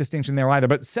doing that distinction there either.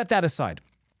 But set that aside.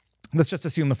 Let's just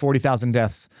assume the 40,000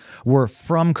 deaths were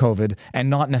from COVID and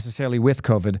not necessarily with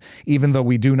COVID, even though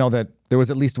we do know that there was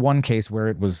at least one case where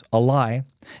it was a lie.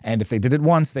 And if they did it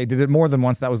once, they did it more than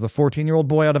once. That was the 14-year-old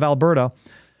boy out of Alberta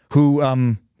who,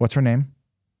 what's her name?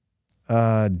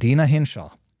 Dina Hinshaw.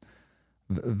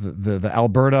 The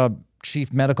Alberta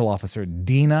chief medical officer,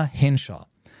 Dina Hinshaw.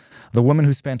 The woman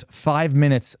who spent 5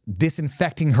 minutes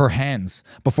disinfecting her hands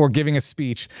before giving a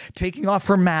speech, taking off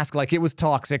her mask like it was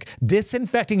toxic,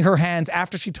 disinfecting her hands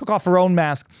after she took off her own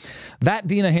mask. That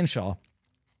Dina Hinshaw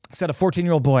said a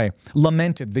 14-year-old boy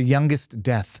lamented the youngest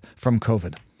death from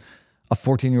COVID. A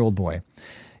 14-year-old boy.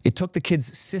 It took the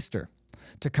kid's sister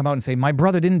to come out and say, my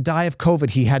brother didn't die of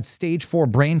COVID. He had stage 4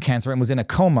 brain cancer and was in a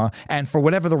coma. And for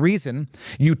whatever the reason,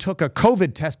 you took a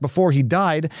COVID test before he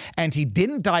died and he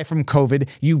didn't die from COVID.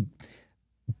 You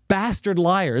bastard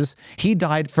liars. He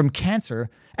died from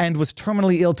cancer and was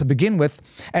terminally ill to begin with.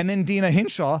 And then Dina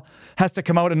Hinshaw has to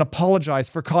come out and apologize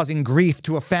for causing grief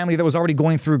to a family that was already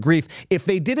going through grief. If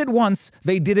they did it once,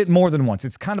 they did it more than once.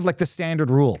 It's kind of like the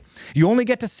standard rule. You only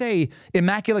get to say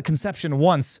Immaculate Conception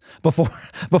once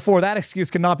before that excuse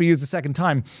cannot be used a second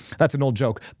time. That's an old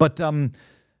joke. But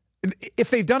if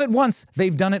they've done it once,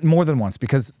 they've done it more than once,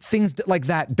 because things like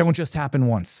that don't just happen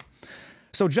once.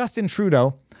 So Justin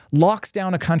Trudeau locks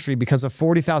down a country because of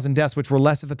 40,000 deaths, which were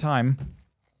less at the time,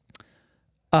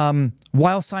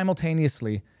 while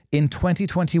simultaneously in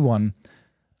 2021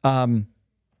 having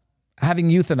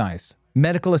euthanized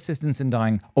medical assistance in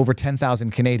dying over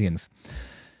 10,000 Canadians.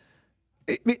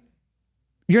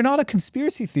 You're not a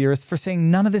conspiracy theorist for saying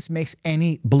none of this makes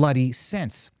any bloody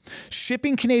sense.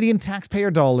 Shipping Canadian taxpayer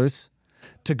dollars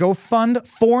to go fund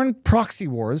foreign proxy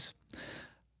wars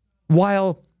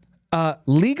while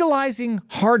legalizing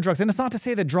hard drugs. And it's not to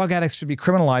say that drug addicts should be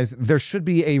criminalized. There should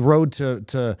be a road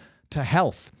to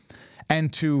health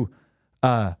and to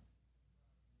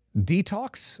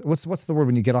detox. What's the word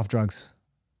when you get off drugs?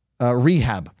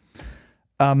 Rehab.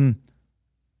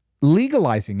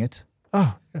 Legalizing it.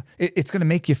 It's going to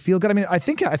make you feel good. I mean, I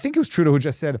think it was Trudeau who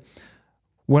just said,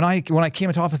 when I came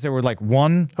into office, there were like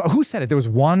one. Who said it? There was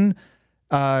one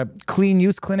clean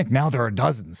use clinic. Now there are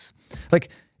dozens. Like,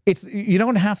 you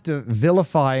don't have to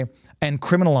vilify and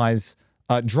criminalize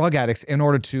drug addicts in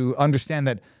order to understand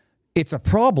that it's a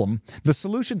problem, the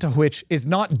solution to which is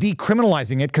not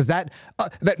decriminalizing it, because I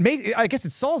guess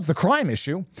it solves the crime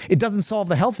issue. It doesn't solve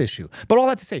the health issue. But all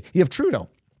that to say, you have Trudeau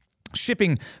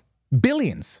shipping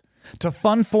billions to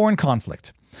fund foreign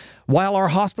conflict, while our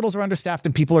hospitals are understaffed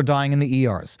and people are dying in the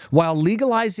ERs, while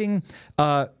legalizing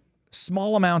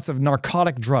small amounts of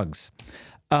narcotic drugs,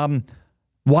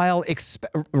 while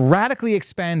radically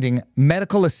expanding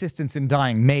medical assistance in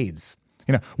dying, MAIDs.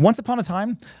 Once upon a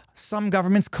time, some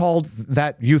governments called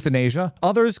that euthanasia.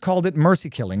 Others called it mercy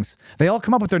killings. They all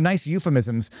come up with their nice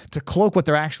euphemisms to cloak what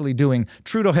they're actually doing.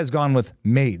 Trudeau has gone with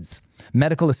MAIDs,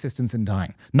 medical assistance in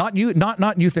dying. Not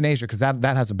euthanasia, because that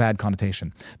has a bad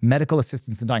connotation. Medical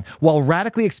assistance in dying. While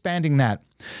radically expanding that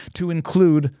to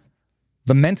include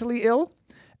the mentally ill,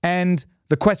 and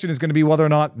the question is going to be whether or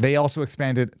not they also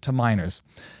expanded to minors.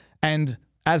 And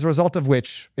as a result of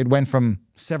which, it went from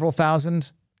several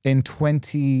thousand in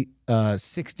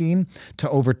 2016 to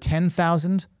over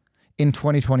 10,000 in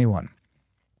 2021.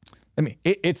 I mean,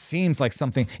 it seems like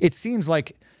something, it seems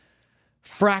like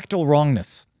fractal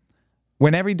wrongness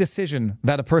when every decision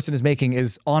that a person is making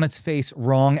is on its face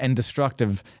wrong and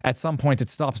destructive. At some point, it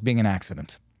stops being an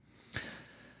accident.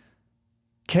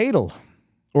 Cadel,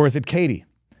 or is it Katie?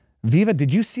 Viva,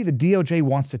 did you see the DOJ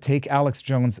wants to take Alex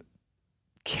Jones'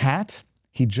 cat?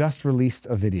 He just released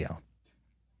a video.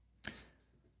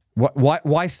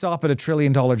 Why stop at $1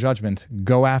 trillion judgment?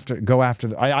 Go after.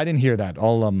 I didn't hear that.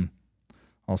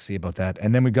 I'll see about that.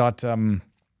 And then we got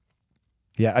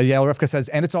Rivka says,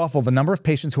 and it's awful. The number of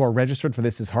patients who are registered for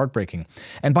this is heartbreaking.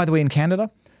 And by the way, in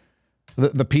Canada,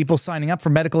 the people signing up for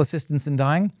medical assistance in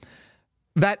dying,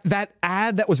 that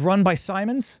ad that was run by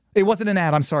Simons, it wasn't an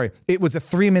ad, I'm sorry. It was a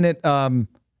 3-minute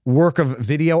work of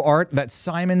video art that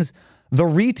Simons, the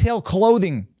retail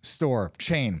clothing store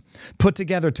chain, put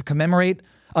together to commemorate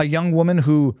a young woman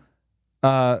who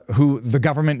the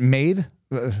government made,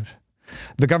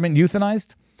 the government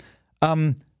euthanized.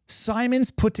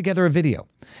 Simons put together a video.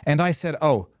 And I said,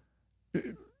 oh,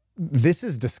 this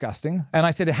is disgusting. And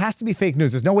I said, it has to be fake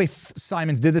news. There's no way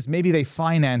Simons did this. Maybe they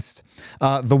financed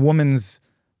the woman's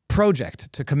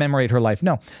project to commemorate her life.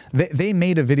 No, they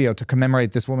made a video to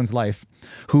commemorate this woman's life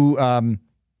who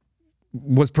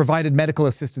was provided medical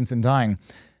assistance in dying.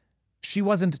 She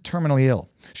wasn't terminally ill.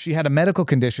 She had a medical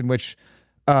condition which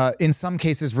in some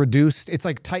cases reduced, it's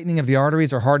like tightening of the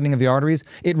arteries or hardening of the arteries.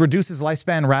 It reduces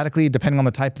lifespan radically depending on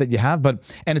the type that you have, and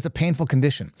it's a painful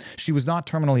condition. She was not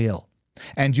terminally ill.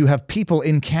 And you have people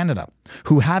in Canada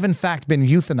who have in fact been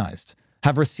euthanized,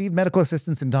 have received medical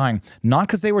assistance in dying, not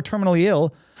because they were terminally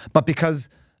ill, but because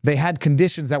they had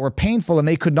conditions that were painful and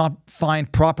they could not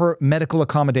find proper medical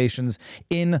accommodations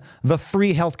in the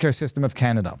free healthcare system of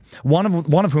Canada. One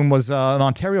of whom was an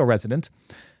Ontario resident,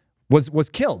 was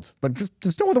killed. Like,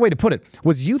 there's no other way to put it.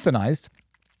 Was euthanized.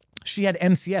 She had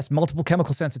MCS, multiple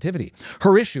chemical sensitivity.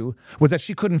 Her issue was that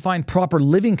she couldn't find proper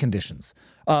living conditions,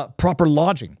 proper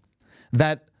lodging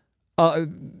that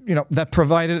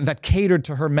catered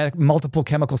to her multiple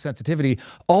chemical sensitivity,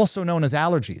 also known as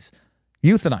allergies.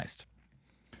 Euthanized.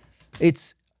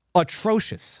 It's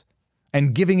atrocious.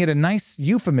 And giving it a nice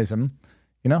euphemism,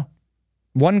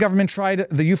 one government tried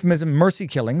the euphemism mercy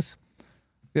killings,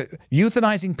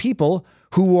 euthanizing people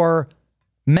who are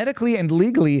medically and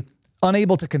legally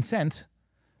unable to consent.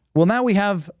 Well, now we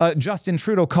have Justin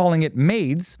Trudeau calling it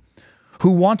maids,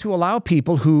 who want to allow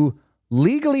people who,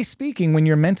 legally speaking, when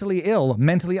you're mentally ill,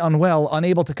 mentally unwell,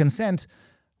 unable to consent,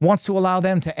 wants to allow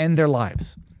them to end their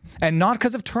lives. And not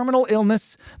because of terminal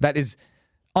illness that is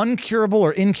uncurable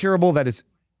or incurable, that is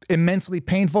immensely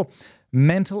painful.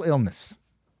 Mental illness.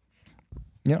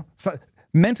 So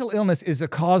mental illness is a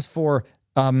cause for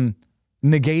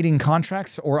negating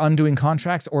contracts or undoing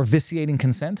contracts or vitiating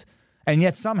consent. And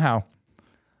yet somehow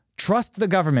trust the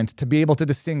government to be able to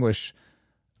distinguish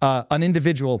an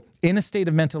individual in a state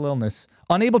of mental illness,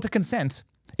 unable to consent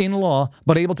in law,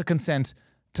 but able to consent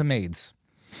to maids.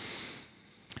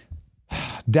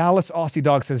 Dallas Aussie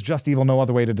Dog says, just evil, no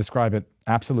other way to describe it.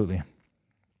 Absolutely.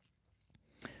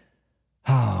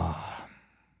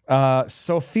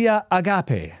 Sophia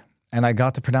Agape, and I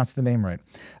got to pronounce the name right.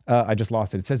 I just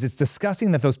lost it. It says, it's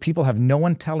disgusting that those people have no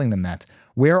one telling them that.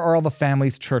 Where are all the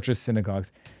families, churches,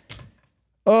 synagogues?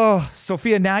 Oh,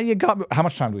 Sophia, now you got me. How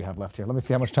much time do we have left here? Let me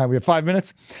see how much time we have. 5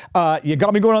 minutes. You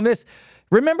got me going on this.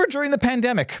 Remember during the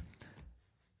pandemic,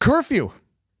 curfew.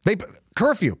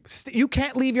 Curfew. You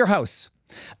can't leave your house.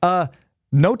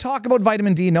 No talk about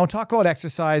vitamin D, no talk about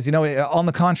exercise. On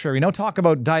the contrary, no talk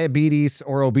about diabetes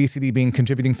or obesity being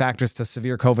contributing factors to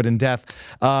severe COVID and death.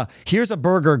 Here's a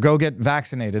burger, go get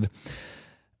vaccinated.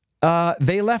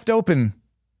 They left open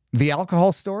the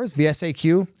alcohol stores, the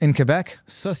SAQ in Quebec,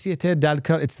 Société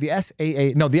d'Alcool. It's the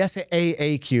SAA. No, the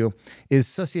SAAQ is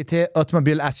Société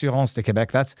Automobile Assurance de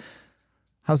Québec. That's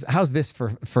how's this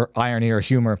for irony or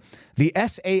humor? The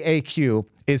SAAQ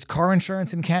is car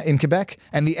insurance in Quebec,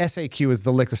 and the SAQ is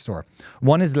the liquor store.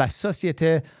 One is La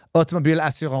Société Automobile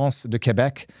Assurance de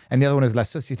Québec, and the other one is La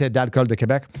Société d'Alcool de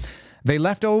Québec. They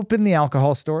left open the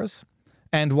alcohol stores,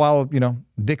 and while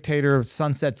dictator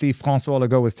sunset thief François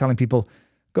Legault was telling people,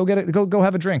 go get it, go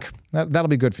have a drink. That'll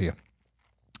be good for you.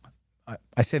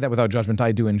 I say that without judgment.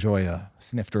 I do enjoy a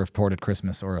snifter of port at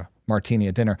Christmas or a martini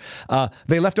at dinner.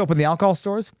 They left open the alcohol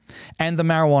stores and the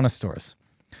marijuana stores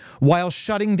while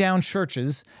shutting down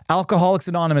churches, Alcoholics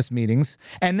Anonymous meetings,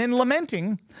 and then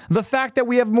lamenting the fact that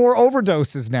we have more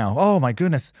overdoses now. Oh my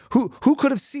goodness. Who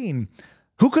could have seen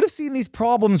these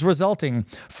problems resulting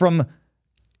from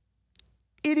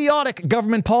idiotic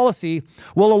government policy?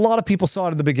 Well, a lot of people saw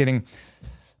it at the beginning.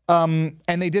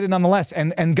 And they did it nonetheless.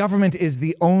 And government is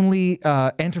the only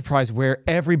enterprise where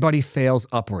everybody fails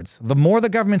upwards. The more the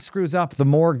government screws up, the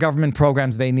more government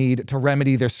programs they need to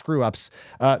remedy their screw-ups.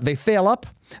 They fail up,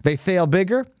 they fail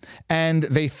bigger, and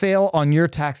they fail on your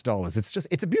tax dollars.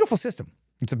 It's a beautiful system.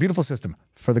 It's a beautiful system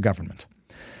for the government.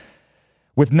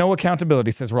 With no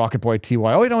accountability, says Rocket Boy TY.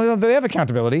 Oh, they have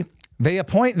accountability. They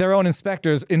appoint their own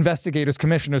inspectors, investigators,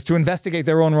 commissioners to investigate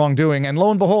their own wrongdoing. And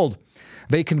lo and behold,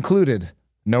 they concluded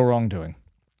no wrongdoing.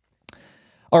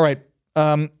 All right.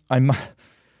 Do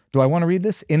I want to read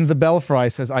this? In the Belfry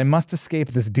says, I must escape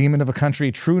this demon of a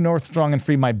country, true north, strong, and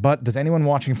free my butt. Does anyone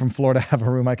watching from Florida have a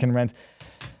room I can rent?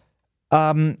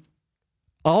 I'll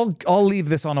leave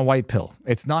this on a white pill.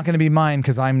 It's not going to be mine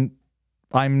because I'm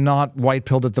not white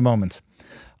pilled at the moment.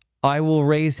 I will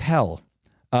raise hell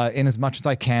in as much as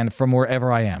I can from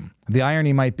wherever I am. The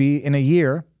irony might be in a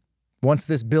year, once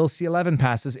this Bill C-11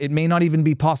 passes, it may not even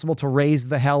be possible to raise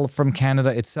the hell from Canada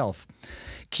itself.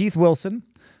 Keith Wilson,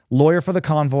 lawyer for the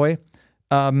convoy,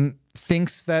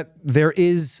 thinks that there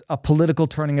is a political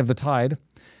turning of the tide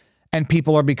and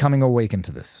people are becoming awakened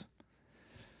to this.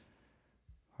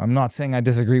 I'm not saying I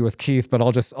disagree with Keith, but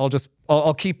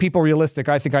I'll keep people realistic.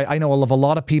 I think I know of a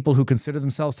lot of people who consider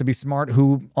themselves to be smart,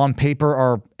 who on paper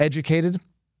are educated,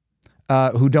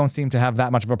 who don't seem to have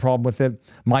that much of a problem with it.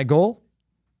 My goal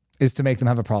is to make them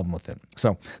have a problem with it.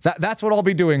 So that's what I'll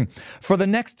be doing for the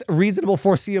next reasonable,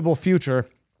 foreseeable future.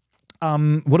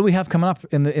 What do we have coming up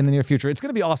in the near future? It's going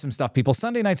to be awesome stuff, people.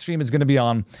 Sunday night stream is going to be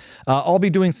on. I'll be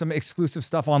doing some exclusive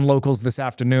stuff on Locals this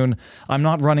afternoon. I'm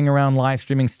not running around live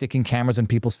streaming, sticking cameras in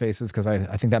people's faces because I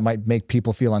think that might make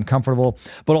people feel uncomfortable.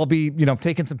 But I'll be,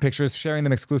 taking some pictures, sharing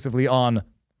them exclusively on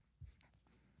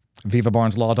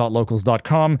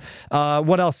vivabarneslaw.locals.com.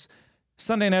 What else?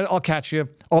 Sunday night, I'll catch you.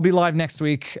 I'll be live next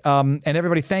week. And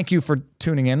everybody, thank you for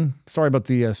tuning in. Sorry about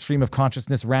the stream of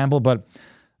consciousness ramble, but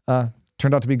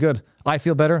turned out to be good. I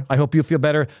feel better. I hope you feel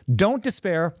better. Don't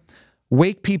despair.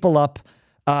 Wake people up.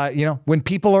 When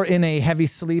people are in a heavy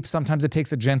sleep, sometimes it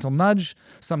takes a gentle nudge.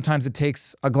 Sometimes it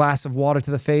takes a glass of water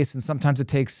to the face. And sometimes it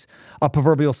takes a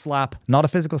proverbial slap. Not a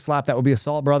physical slap. That would be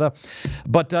assault, brother.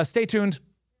 But stay tuned.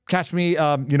 Catch me.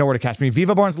 You know where to catch me.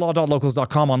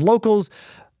 vivabarneslaw.locals.com on Locals.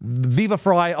 Viva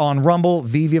Fry on Rumble.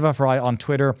 The Viva Fry on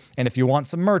Twitter. And if you want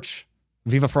some merch,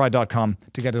 vivafry.com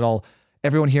to get it all.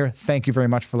 Everyone here, thank you very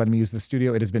much for letting me use the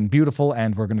studio. It has been beautiful,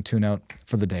 and we're going to tune out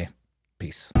for the day.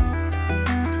 Peace.